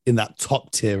in that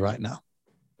top tier right now.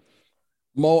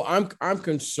 Mo, I'm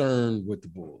concerned with the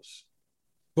Bulls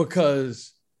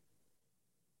because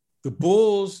the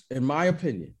Bulls, in my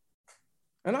opinion,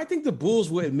 and I think the Bulls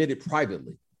will admit it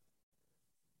privately,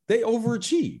 they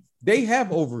overachieved. They have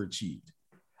overachieved.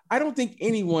 I don't think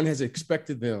anyone has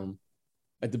expected them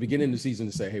at the beginning of the season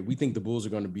to say, hey, we think the Bulls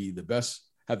are going to be the best,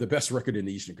 have the best record in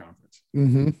the Eastern Conference.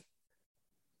 Mm-hmm.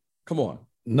 Come on.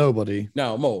 Nobody.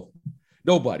 Now, Mo,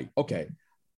 nobody. Okay.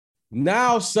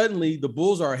 Now, suddenly, the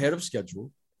Bulls are ahead of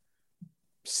schedule.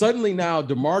 Suddenly now,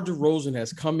 DeMar DeRozan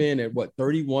has come in at,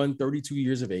 31, 32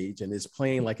 years of age and is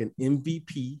playing like an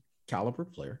MVP caliber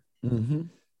player. Mm-hmm.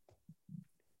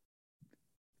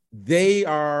 They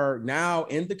are now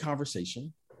in the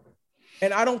conversation,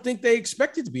 and I don't think they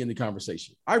expected to be in the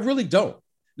conversation. I really don't.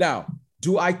 Now,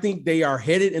 do I think they are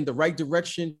headed in the right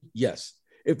direction? Yes.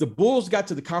 If the Bulls got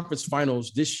to the conference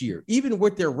finals this year, even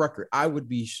with their record, I would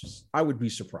be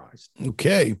surprised.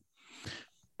 Okay.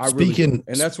 And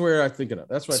that's where I think of.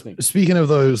 That's what I think. Speaking of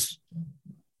those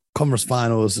conference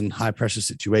finals and high pressure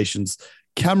situations,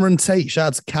 Cameron Tate, shout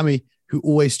out to Cammy, who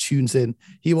always tunes in.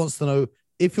 He wants to know,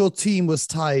 if your team was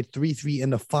tied 3-3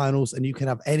 in the finals and you can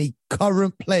have any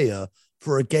current player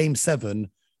for a game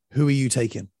 7, who are you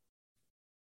taking?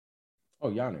 Oh,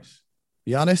 Giannis.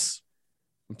 Giannis?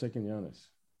 I'm taking Giannis.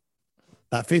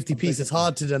 That 50 piece is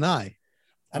hard to deny.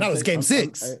 And that was game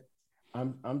 6.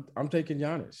 I'm taking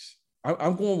Giannis.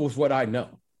 I'm going with what I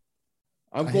know.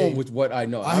 I'm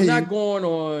not going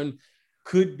on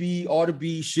could be, ought to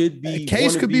be, should be. A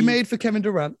case could be made for Kevin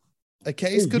Durant.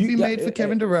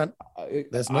 Kevin Durant.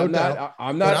 There's no doubt.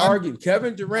 I'm not arguing.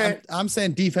 Kevin Durant. I'm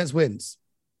saying defense wins.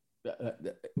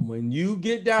 When you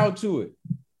get down to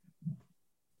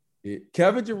it,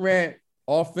 Kevin Durant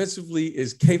offensively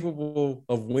is capable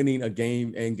of winning a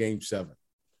game and game 7.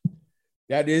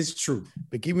 That is true.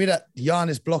 But give me that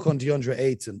Giannis block on DeAndre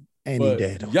Ayton any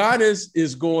day. Giannis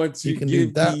is going to give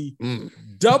me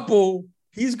double.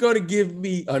 He's going to give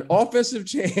me an offensive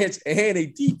chance and a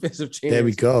defensive chance. There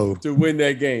we go. To win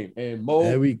that game. And Mo,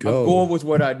 there we go. I'm going with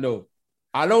what I know.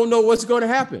 I don't know what's going to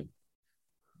happen,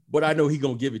 but I know he's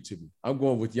going to give it to me. I'm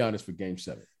going with Giannis for game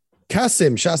 7.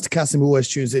 Kasim, shouts to Kasim, who always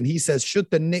tunes in. He says,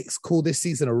 should the Knicks call this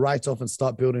season a write-off and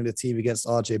start building the team against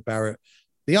RJ Barrett?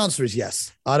 The answer is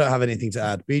yes. I don't have anything to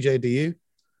add. BJ, do you?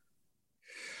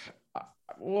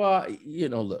 Well,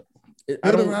 look.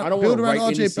 I don't want to write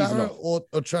RJ Barrett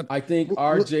or try. I think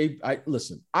RJ.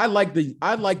 Listen. I like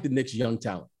the Knicks' young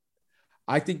talent.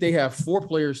 I think they have 4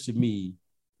 players to me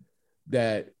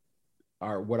that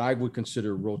are what I would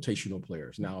consider rotational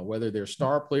players. Now, whether they're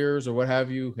star players or what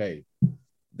have you, hey,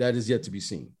 that is yet to be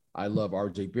seen. I love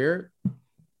RJ Barrett.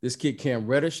 This kid Cam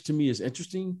Reddish to me is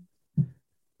interesting.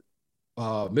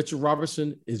 Mitchell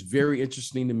Robinson is very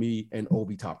interesting to me, and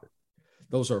Obi Toppin.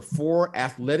 Those are 4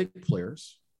 athletic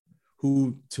players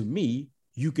who, to me,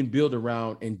 you can build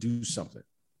around and do something.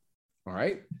 All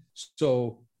right.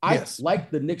 So I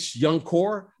like the Knicks' young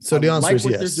core. So the answer is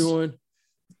yes. They're doing.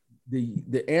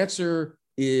 The answer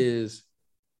is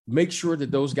make sure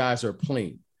that those guys are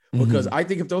playing, because I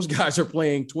think if those guys are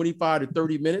playing 25 to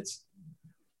 30 minutes,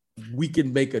 we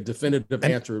can make a definitive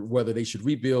answer whether they should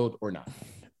rebuild or not.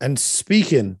 And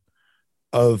speaking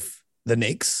of the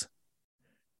Knicks,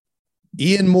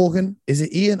 Ian Morgan, is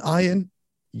it Ian?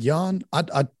 Jan?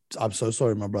 I'm so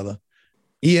sorry, my brother.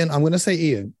 Ian, I'm going to say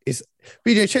Ian. It's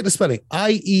BJ, check the spelling.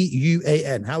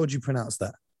 Ieuan. How would you pronounce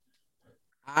that?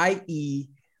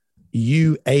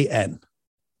 Ieuan.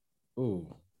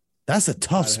 Ooh. That's a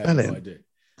tough spelling. No idea.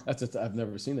 I've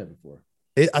never seen that before.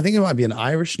 I think it might be an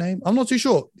Irish name. I'm not too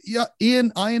sure. Yeah,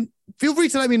 Ian. Feel free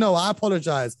to let me know. I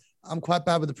apologize. I'm quite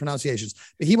bad with the pronunciations.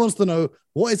 But he wants to know,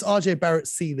 what is RJ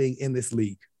Barrett's ceiling in this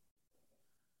league?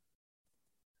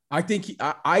 I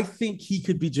think he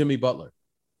could be Jimmy Butler.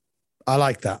 I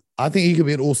like that. I think he could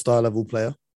be an all-star level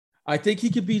player. I think he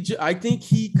could be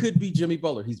Jimmy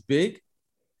Butler. He's big.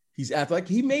 He's athletic.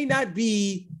 He may not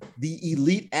be the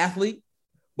elite athlete,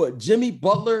 but Jimmy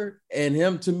Butler and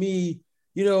him, to me,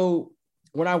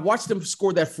 when I watched him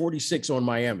score that 46 on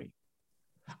Miami,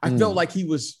 I felt like he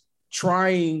was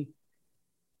trying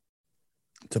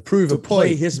to prove a point,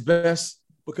 play his best,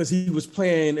 because he was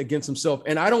playing against himself.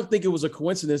 And I don't think it was a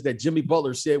coincidence that Jimmy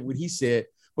Butler said what he said,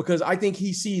 because I think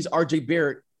he sees RJ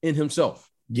Barrett in himself.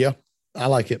 Yeah, I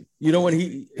like it. What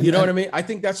I mean? I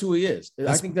think that's who he is.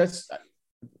 I think that's.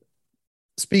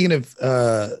 Speaking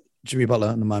of Jimmy Butler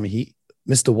and the Miami Heat,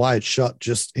 Mr. Wyatt shot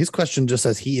his question just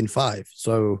says Heat in 5.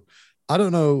 So I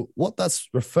don't know what that's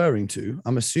referring to.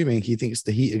 I'm assuming he thinks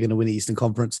the Heat are going to win the Eastern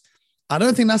Conference. I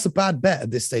don't think that's a bad bet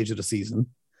at this stage of the season.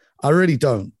 I really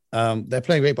don't. They're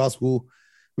playing great basketball.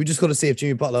 We just got to see if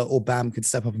Jimmy Butler or Bam can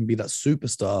step up and be that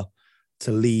superstar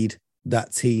to lead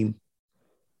that team.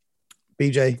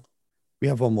 BJ, we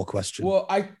have one more question. Well,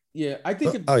 I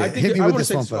think I want to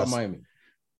say this about Miami.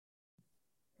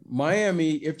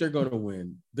 Miami, if they're going to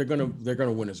win, they're going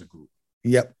to win as a group.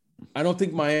 Yep. I don't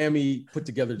think Miami put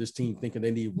together this team thinking they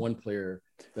need one player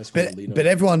that's going to lead them. But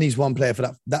everyone needs one player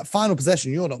for that final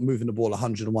possession. You're not moving the ball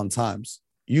 101 times.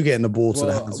 You're getting the ball to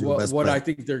the hands of your best player. What I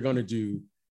think they're going to do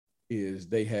is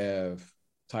they have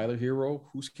Tyler Hero,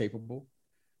 who's capable.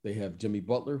 They have Jimmy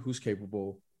Butler, who's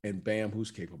capable, and Bam,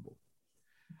 who's capable.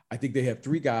 I think they have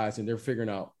 3 guys, and they're figuring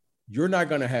out you're not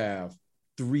going to have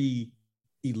 3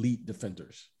 elite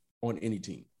defenders on any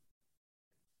team.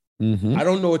 Mm-hmm. I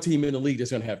don't know a team in the league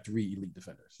that's going to have 3 elite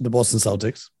defenders. The Boston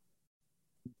Celtics.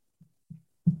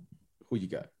 Who you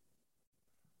got?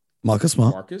 Marcus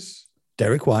Smart. Marcus.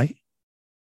 Derek White.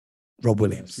 Rob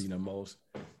Williams. Mo,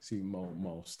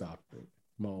 stop it.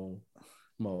 Mo.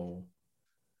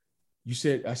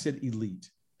 I said elite.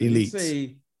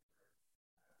 Elite.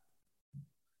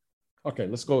 Okay,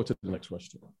 let's go to the next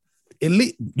question.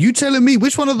 Elite. You telling me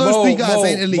which one of those 3 guys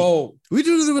ain't elite?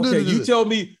 You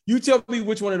tell me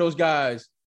which one of those guys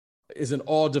is an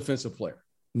all defensive player.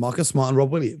 Marcus Smart and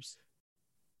Rob Williams.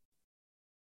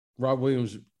 Rob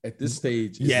Williams at this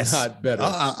stage is not better.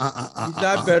 He's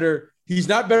not better. He's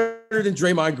not better than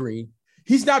Draymond Green.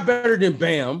 He's not better than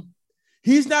Bam.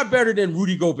 He's not better than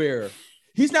Rudy Gobert.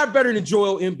 He's not better than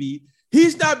Joel Embiid.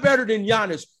 He's not better than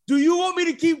Giannis. Do you want me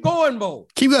to keep going, Mo?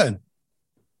 Keep going.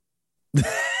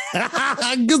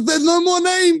 Because there's no more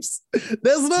names.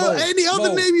 There's any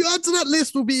other name you add to that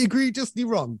list will be egregiously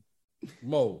wrong.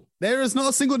 Mo. There is not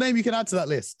a single name you can add to that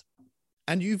list.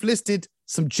 And you've listed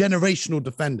some generational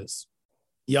defenders.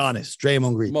 Giannis,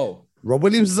 Draymond Green. Mo. Rob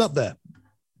Williams is up there.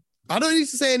 I don't need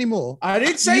to say any more. I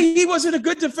didn't say he wasn't a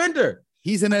good defender.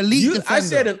 He's an elite defender. I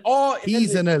said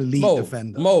he's an elite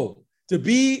defender. Mo, to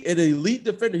be an elite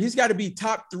defender, he's got to be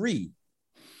top 3.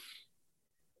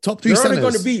 Top 3 centers.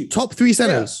 Going to be top 3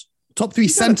 centers. Yeah. Top 3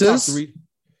 centers. Top 3.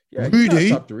 Yeah,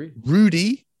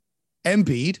 Rudy,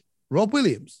 Embiid, Rob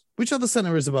Williams. Which other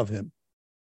center is above him?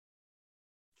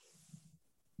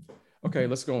 Okay,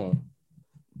 let's go on.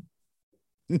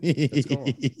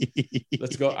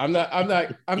 Let's go. I'm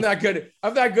not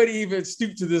gonna even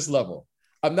stoop to this level.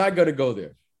 I'm not gonna go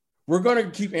there. We're gonna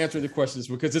keep answering the questions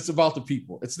because it's about the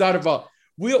people. It's not about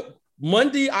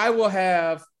Monday.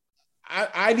 I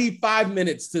need 5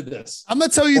 minutes to this. I'm gonna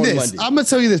tell you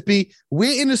this. B.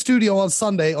 We're in the studio on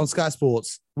Sunday on Sky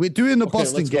Sports. We're doing the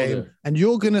Boston game, and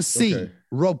you're gonna see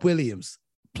Rob Williams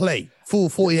play full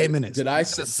 48 minutes. Did I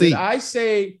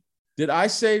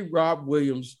say Rob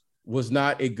Williams was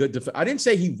not a good defender? I didn't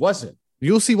say he wasn't.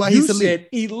 You'll see why he's elite. Said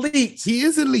elite. He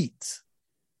is elite.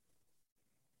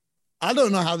 I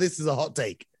don't know how this is a hot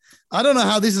take. I don't know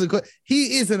how this is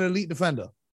he is an elite defender.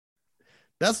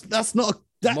 That's not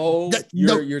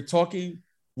you're talking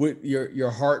with your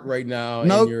heart right now.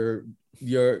 Nope. And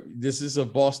this is a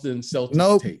Boston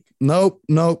Celtics take. Nope.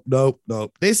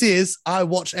 This is, I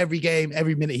watch every game,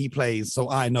 every minute he plays, so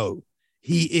I know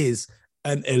he is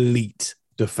an elite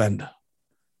defender.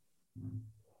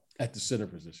 At the center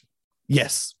position.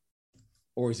 Yes.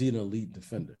 or is he an elite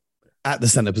defender? At the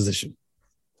center position.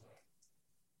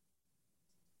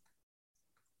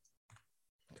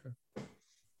 Okay.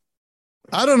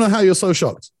 I don't know how you're so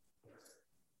shocked.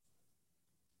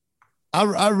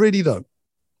 I really don't.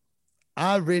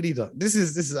 I really don't. This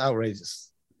is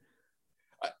outrageous.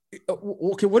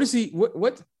 Okay, what is he?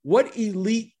 What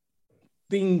elite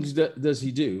things does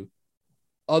he do?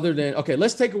 Other than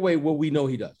let's take away what we know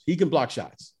he does. He can block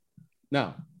shots.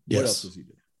 Now, what else does he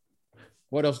do?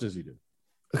 What else does he do?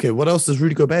 Okay, what else does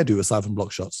Rudy Gobert do aside from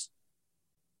block shots?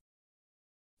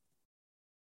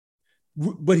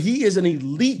 But he is an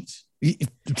elite.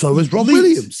 So is Rob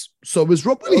Williams.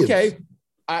 Okay,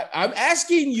 I'm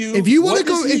asking you. If you want to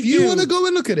go,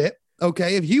 and look at it,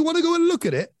 okay. If you want to go and look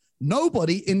at it,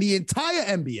 nobody in the entire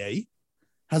NBA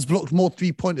has blocked more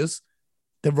 3-pointers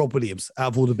than Rob Williams out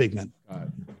of all the big men. Right.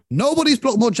 Nobody's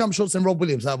blocked more jump shots than Rob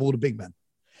Williams out of all the big men.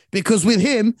 Because with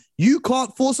him, you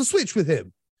can't force a switch with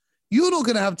him. You're not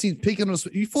going to have teams picking on a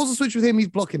switch. You force a switch with him, he's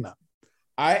blocking that.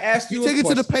 I asked you. You take it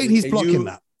to the paint, he's blocking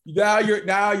that. Now you're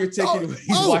taking. He's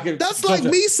blocking. That's like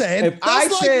me saying.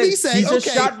 He's a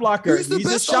shot blocker. Who's the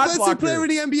best offensive player in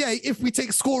the NBA if we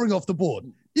take scoring off the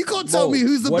board? You can't tell me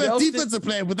who's the best defensive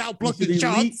player without blocking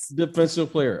shots.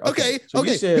 Defensive player. Okay.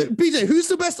 BJ, who's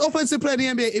the best offensive player in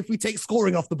the NBA if we take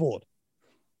scoring off the board?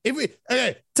 Tell me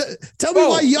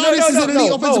why Giannis is an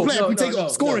elite offensive player if we take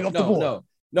scoring off the board.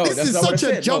 No, this is such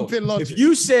a jump in logic. If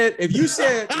you said,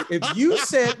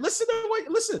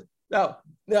 listen. Now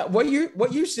what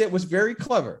you said was very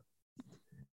clever.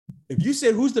 If you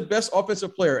said who's the best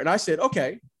offensive player, and I said,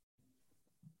 okay.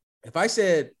 If I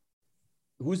said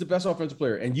who's the best offensive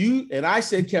player, and I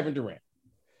said Kevin Durant,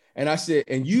 and I said,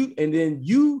 and then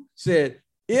you said,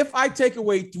 if I take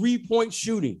away 3-point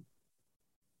shooting,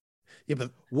 yeah,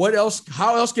 but what else?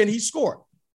 How else can he score?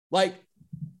 Like,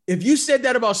 if you said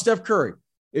that about Steph Curry,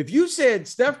 if you said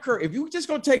Steph Curry, if you just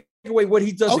gonna take away what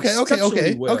he does, okay,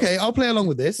 I'll play along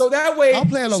with this. So that way, I'll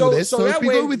play along with this. So if we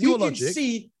go with your logic,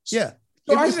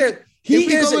 So I said he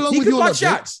can block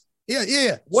shots.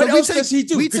 Yeah. What else does he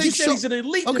do? Because you said he's an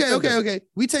elite. Okay.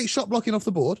 We take shot blocking off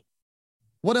the board.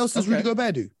 What else does Rudy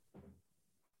Gobert do?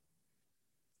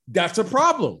 That's a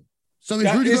problem. So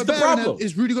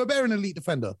is Rudy Gobert an elite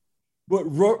defender? But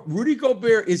Rudy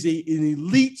Gobert is an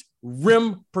elite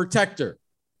rim protector.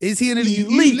 Is he an elite?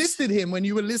 You listed him when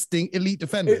you were listing elite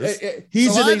defenders.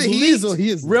 He's an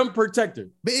elite rim protector.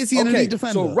 But is he an elite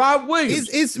defender? So Rob Williams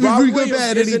is Rudy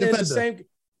Gobert an elite defender?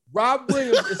 Rob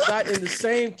Williams is not in the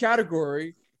same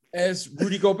category as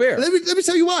Rudy Gobert. Let me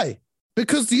tell you why.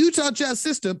 Because the Utah Jazz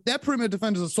system, their perimeter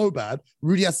defenders are so bad,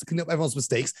 Rudy has to clean up everyone's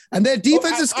mistakes, and their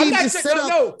defensive scheme is set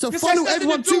up to funnel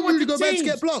everyone to Rudy Gobert to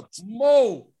get blocked.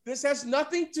 Mo, this has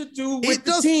nothing to do with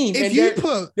the team. If you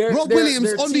put Rob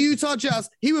Williams on the Utah Jazz,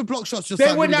 he would block shots just like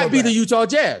Rudy Gobert. They would not be the Utah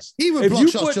Jazz. He would block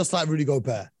shots just like Rudy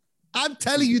Gobert. I'm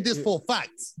telling you this for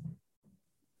facts.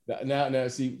 Now,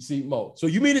 see, Mo. So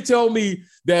you mean to tell me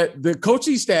that the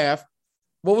coaching staff,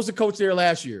 what was the coach there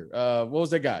last year? What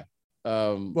was that guy?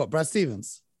 Brad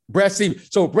Stevens. Brad Stevens.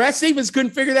 So Brad Stevens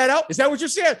couldn't figure that out? Is that what you're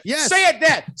saying? Yes.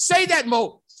 Say that,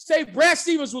 Mo. Say Brad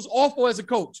Stevens was awful as a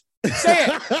coach. Say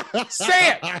it.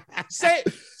 Say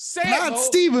it. Brad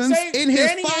Stevens in his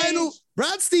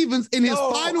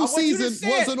final season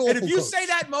was an awful coach. And if you say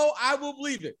that, Mo, I will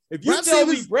believe it. If you Brad tell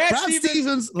Stevens, me Brad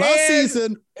Stevens last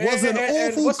season was an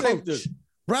awful coach.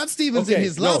 Brad Stevens in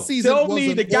his last season tell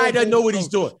me the guy doesn't know what he's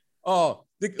doing.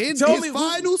 In his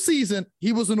final season,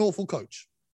 he was an awful coach.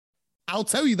 I'll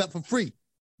tell you that for free.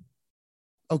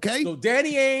 Okay? So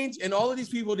Danny Ainge and all of these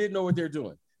people didn't know what they're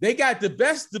doing. They got the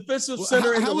best defensive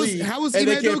center in the league. How was Ime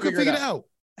Udoka figured it out?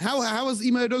 How was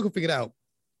Ime Udoka figured out?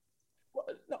 Well,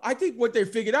 I think what they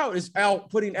figured out is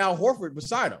putting Al Horford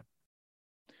beside him.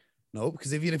 No,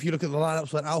 because even if you look at the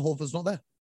lineups when Al Horford's not there,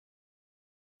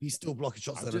 he's still blocking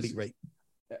shots at an elite rate.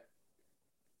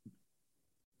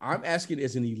 I'm asking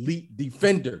as an elite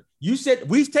defender. You said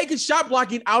we've taken shot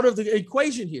blocking out of the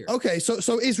equation here. Okay, so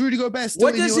is Rudy Gobert still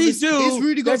what does he do? Is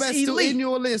Rudy Gobert still in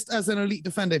your list as an elite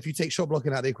defender if you take shot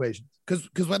blocking out of the equation?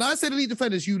 Because when I said elite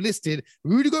defenders, you listed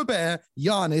Rudy Gobert,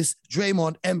 Giannis,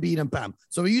 Draymond, Embiid, and Bam.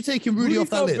 So are you taking Rudy off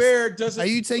that list? Are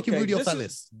you taking Rudy off that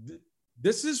list?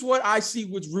 This is what I see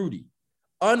with Rudy.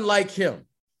 Unlike him,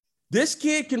 this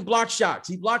kid can block shots.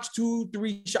 He blocks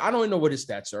 2-3 shots. I don't even know what his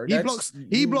stats are.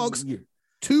 He blocks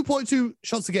 2.2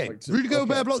 shots a game. Rudy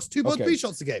Gobert blocks 2.3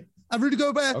 shots a game. And Rudy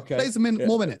Gobert plays them in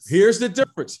more minutes. Here's the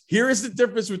difference. Here is the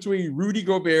difference between Rudy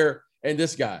Gobert and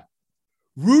this guy.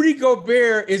 Rudy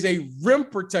Gobert is a rim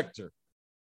protector.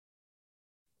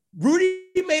 Rudy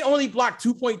may only block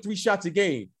 2.3 shots a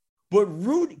game, but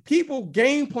people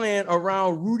game plan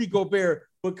around Rudy Gobert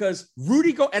because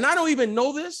and I don't even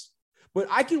know this, but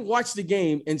I can watch the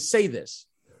game and say this.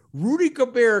 Rudy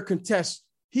Gobert contests.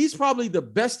 He's probably the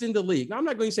best in the league. Now, I'm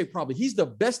not going to say probably. He's the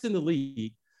best in the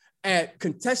league at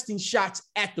contesting shots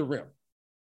at the rim.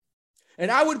 And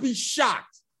I would be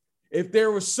shocked if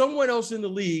there was someone else in the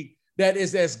league that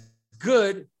is as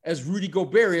good as Rudy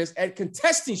Gobert is at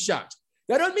contesting shots.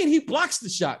 That doesn't mean he blocks the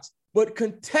shots, but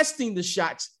contesting the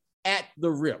shots at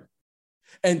the rim.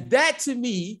 And that, to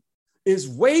me, is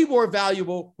way more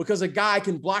valuable because a guy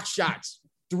can block shots,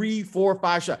 3, 4,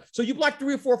 5 shots. So you block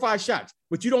 3 or 4 or 5 shots,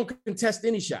 but you don't contest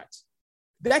any shots.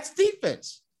 That's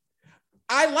defense.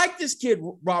 I like this kid,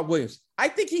 Rob Williams. I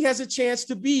think he has a chance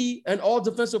to be an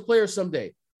all-defensive player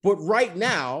someday. But right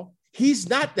now, he's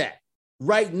not that.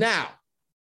 Right now.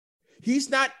 He's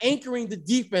not anchoring the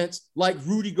defense like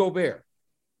Rudy Gobert.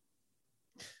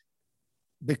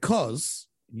 Because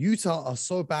Utah are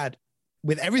so bad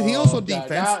with everything else on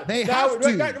defense,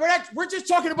 we're just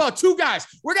talking about 2 guys.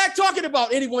 We're not talking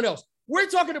about anyone else. We're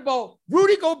talking about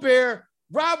Rudy Gobert,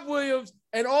 Rob Williams,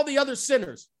 and all the other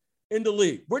centers in the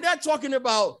league. We're not talking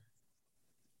about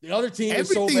the other team.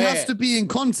 Everything is so bad. has to be in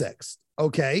context,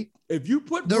 okay? If you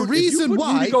put the reason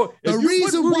why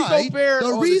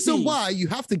you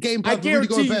have to game plan for Rudy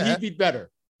Gobert, I guarantee he'd be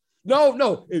better.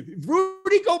 No. If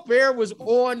Rudy Gobert was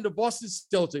on the Boston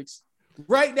Celtics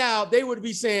right now, they would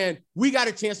be saying, we got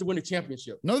a chance to win a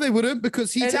championship. No, they wouldn't,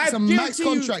 because he takes a max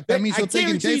contract. That means you're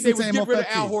taking Jason Tatum off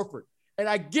that Al Horford. And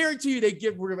I guarantee you they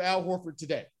get rid of Al Horford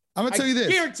today. I'm gonna tell you this.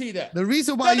 I guarantee that. The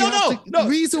reason why the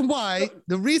reason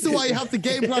why you have to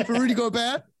game plan for Rudy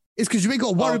Gobert is because you ain't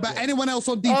got to worry about anyone else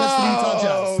on defense for the Utah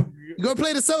Jazz. You got to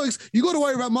play the Celtics. You got to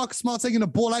worry about Marcus Smart taking the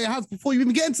ball out of your hands before you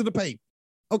even get into the paint.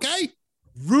 Okay?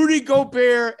 Rudy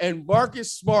Gobert and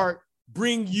Marcus Smart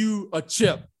bring you a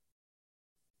chip.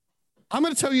 I'm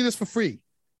going to tell you this for free.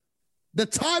 The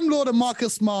Time Lord of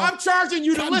Marcus Smart. I'm charging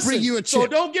you to listen. Bring you a chip. So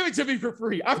don't give it to me for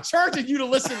free. I'm charging you to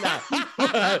listen now.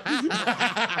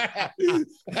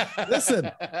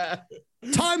 Listen.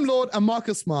 Time Lord and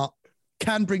Marcus Smart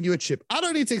can bring you a chip. I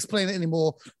don't need to explain it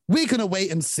anymore. We're going to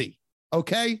wait and see.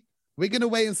 Okay? We're going to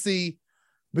wait and see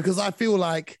because I feel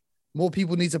like more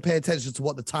people need to pay attention to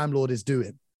what the Time Lord is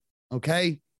doing.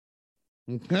 Okay?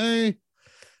 Okay.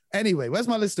 Anyway, where's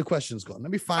my list of questions gone?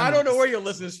 Let me find I don't know where your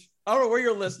list is. I don't know where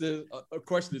your list is,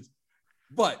 questions,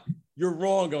 but you're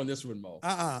wrong on this one, Mo.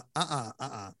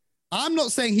 I'm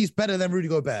not saying he's better than Rudy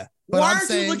Gobert. But why aren't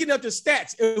you looking at the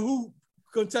stats? Who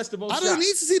contests the most shots? I don't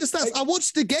need to see the stats. I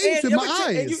watched the games with my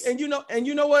eyes. And you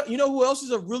know what? You know who else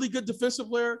is a really good defensive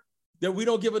player that we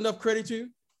don't give enough credit to?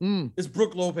 It's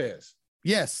Brook Lopez.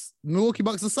 Yes, the Milwaukee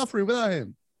Bucks are suffering without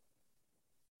him.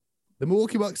 The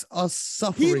Milwaukee Bucks are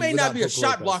suffering. He may not be a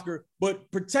shot blocker,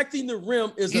 but protecting the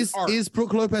rim is an art. Is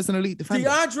Brook Lopez an elite defender?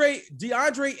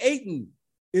 DeAndre Ayton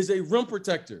is a rim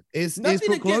protector. Is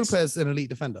Brook Lopez an elite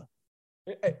defender?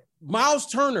 Miles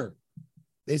Turner.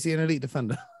 Is he an elite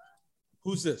defender?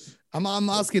 Who's this? I'm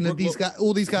asking all these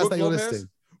guys that you're listing.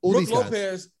 Brook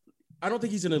Lopez, I don't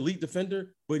think he's an elite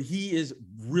defender, but he is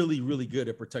really, really good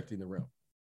at protecting the rim.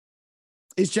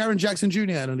 Is Jaren Jackson Jr.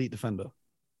 an elite defender?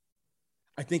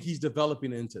 I think he's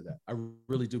developing into that. I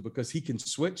really do, because he can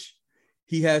switch.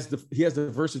 He has the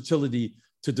versatility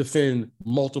to defend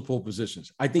multiple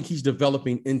positions. I think he's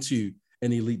developing into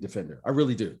an elite defender. I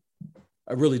really do.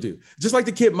 Just like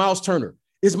the kid Miles Turner.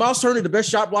 Is Miles Turner the best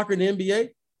shot blocker in the NBA?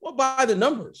 Well, by the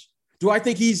numbers. Do I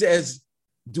think he is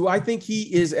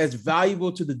as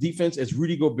valuable to the defense as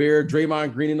Rudy Gobert,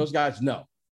 Draymond Green, and those guys? No.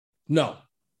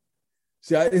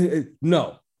 See,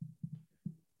 no.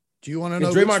 Do you want to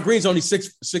know? Draymond Green's only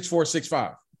 6'4",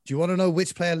 6'5". Do you want to know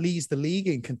which player leads the league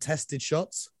in contested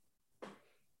shots?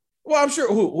 Well, I'm sure.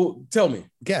 Who? Tell me.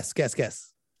 Guess.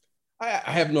 I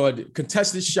have no idea.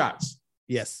 Contested shots.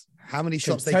 Yes. How many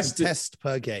shots they contest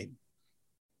per game?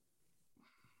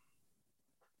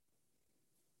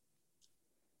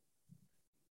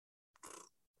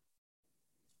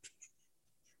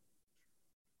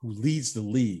 Who leads the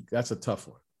league? That's a tough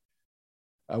one.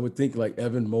 I would think like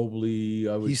Evan Mobley.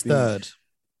 He's third.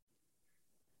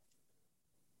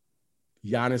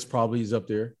 Giannis probably is up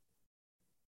there.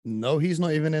 No, he's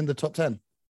not even in the top 10.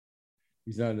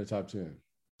 He's not in the top 10.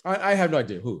 I have no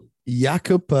idea who.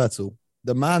 Jakob Poeltl,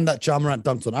 the man that Ja Morant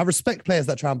dunked on. I respect players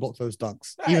that try and block those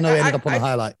dunks, even though he ended up on a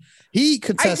highlight. He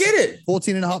contests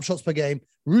 14.5 shots per game.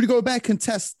 Rudy Gobert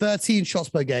contests 13 shots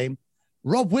per game.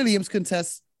 Rob Williams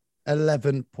contests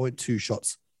 11.2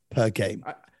 shots per game.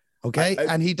 Okay,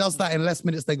 and he does that in less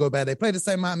minutes than Gobert. They play the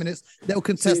same amount of minutes. They'll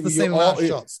contest the same amount of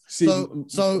shots. So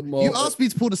you asked me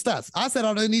to pull the stats. I said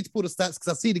I don't need to pull the stats because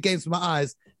I see the games with my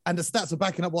eyes, and the stats are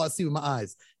backing up what I see with my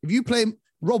eyes. If you play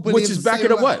Rob Williams, which is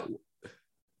backing up what?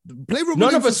 Play Rob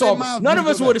none Williams. None of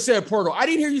us would have said Portal. I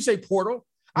didn't hear you say Portal.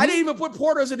 I didn't even put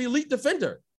Portal as an elite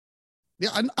defender.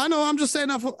 Yeah, I know. I'm just saying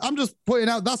that. I'm just pointing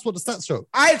out that's what the stats show.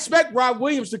 I expect Rob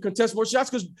Williams to contest more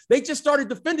shots because they just started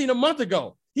defending a month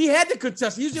ago. He had to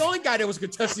contest. He's the only guy that was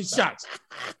contesting shots.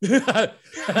 He should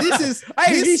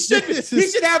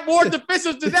have more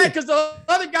defensive than that because the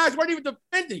other guys weren't even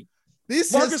defending.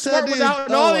 Marcus Smart was out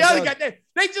and all the other guys.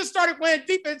 They just started playing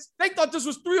defense. They thought this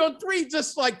was 3-on-3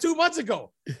 just like 2 months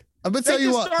ago. I'm going to tell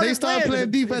you what, they started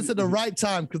playing defense at the right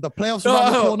time because the playoffs were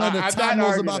around the corner. The time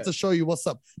was about to show you what's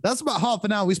up. That's about half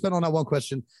an hour we spent on that one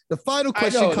question. The final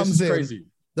question comes in. Crazy.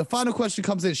 The final question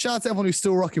comes in. Shout out to everyone who's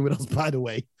still rocking with us, by the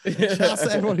way. Shout out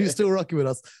to everyone who's still rocking with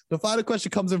us. The final question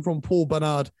comes in from Paul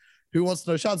Bernard, who wants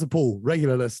to know, shout out to Paul,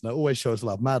 regular listener, always shows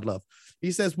love, mad love.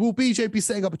 He says, will BJ be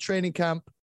setting up a training camp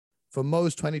for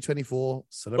Mo's 2024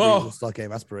 Celebrity All-Star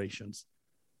Game aspirations?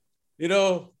 You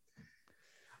know,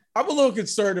 I'm a little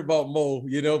concerned about Mo,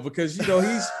 you know, because, you know,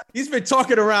 he's been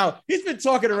talking around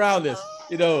this,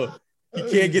 you know, he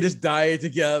can't get his diet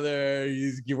together.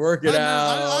 He's working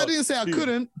out. I didn't say I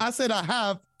couldn't. I said I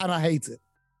have, and I hate it.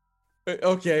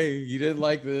 Okay, you didn't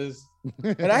like this.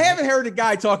 And I haven't heard a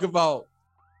guy talk about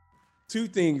two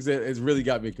things that has really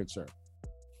got me concerned.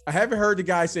 I haven't heard the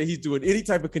guy say he's doing any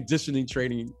type of conditioning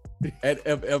training at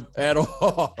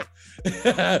all.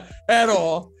 At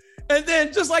all. And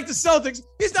then, just like the Celtics,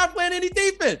 he's not playing any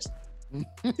defense.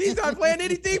 He's not playing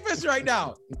any defense right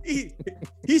now.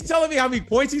 He's telling me how many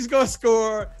points he's going to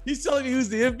score. He's telling me who's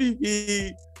the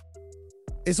MVP.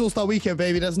 It's All-Star Weekend,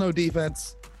 baby. There's no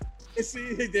defense.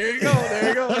 See, there you go. There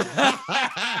you go.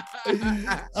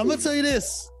 I'm going to tell you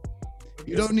this.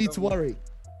 You don't need to worry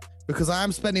because I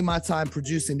am spending my time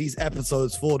producing these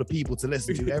episodes for the people to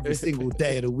listen to every single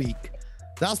day of the week.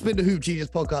 That's been the Hoop Genius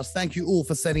podcast. Thank you all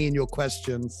for sending in your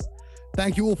questions.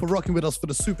 Thank you all for rocking with us for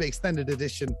the super extended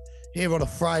edition here on a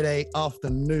Friday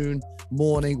afternoon,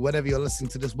 morning, whenever you're listening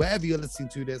to this, wherever you're listening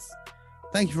to this.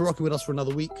 Thank you for rocking with us for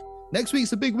another week. Next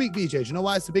week's a big week, BJ. Do you know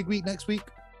why it's a big week next week?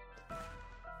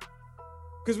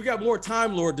 Because we got more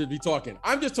Time Lord to be talking.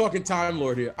 I'm just talking Time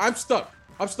Lord here. I'm stuck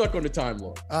on the Time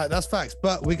Lord. All right, that's facts.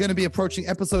 But we're going to be approaching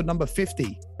episode number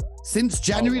 50 since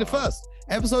January the 1st.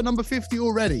 Episode number 50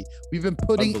 already. We've been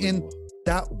putting in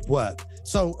that work.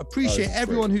 So appreciate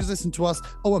everyone who's listened to us.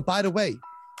 Oh, and by the way,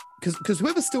 because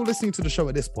whoever's still listening to the show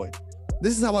at this point,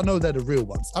 this is how I know they're the real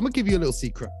ones. I'm going to give you a little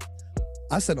secret.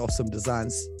 I sent off some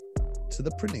designs to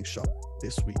the printing shop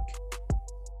this week.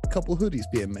 A couple hoodies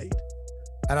being made.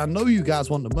 And I know you guys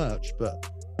want the merch, but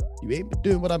you ain't been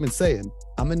doing what I've been saying.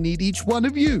 I'm going to need each one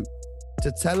of you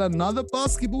to tell another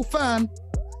basketball fan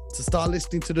to start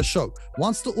listening to the show.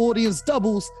 Once the audience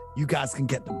doubles, you guys can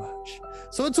get the merch.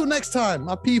 So until next time,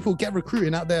 my people, get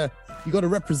recruiting out there. You got to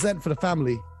represent for the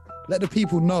family. Let the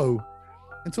people know.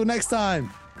 Until next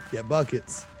time, get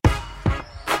buckets.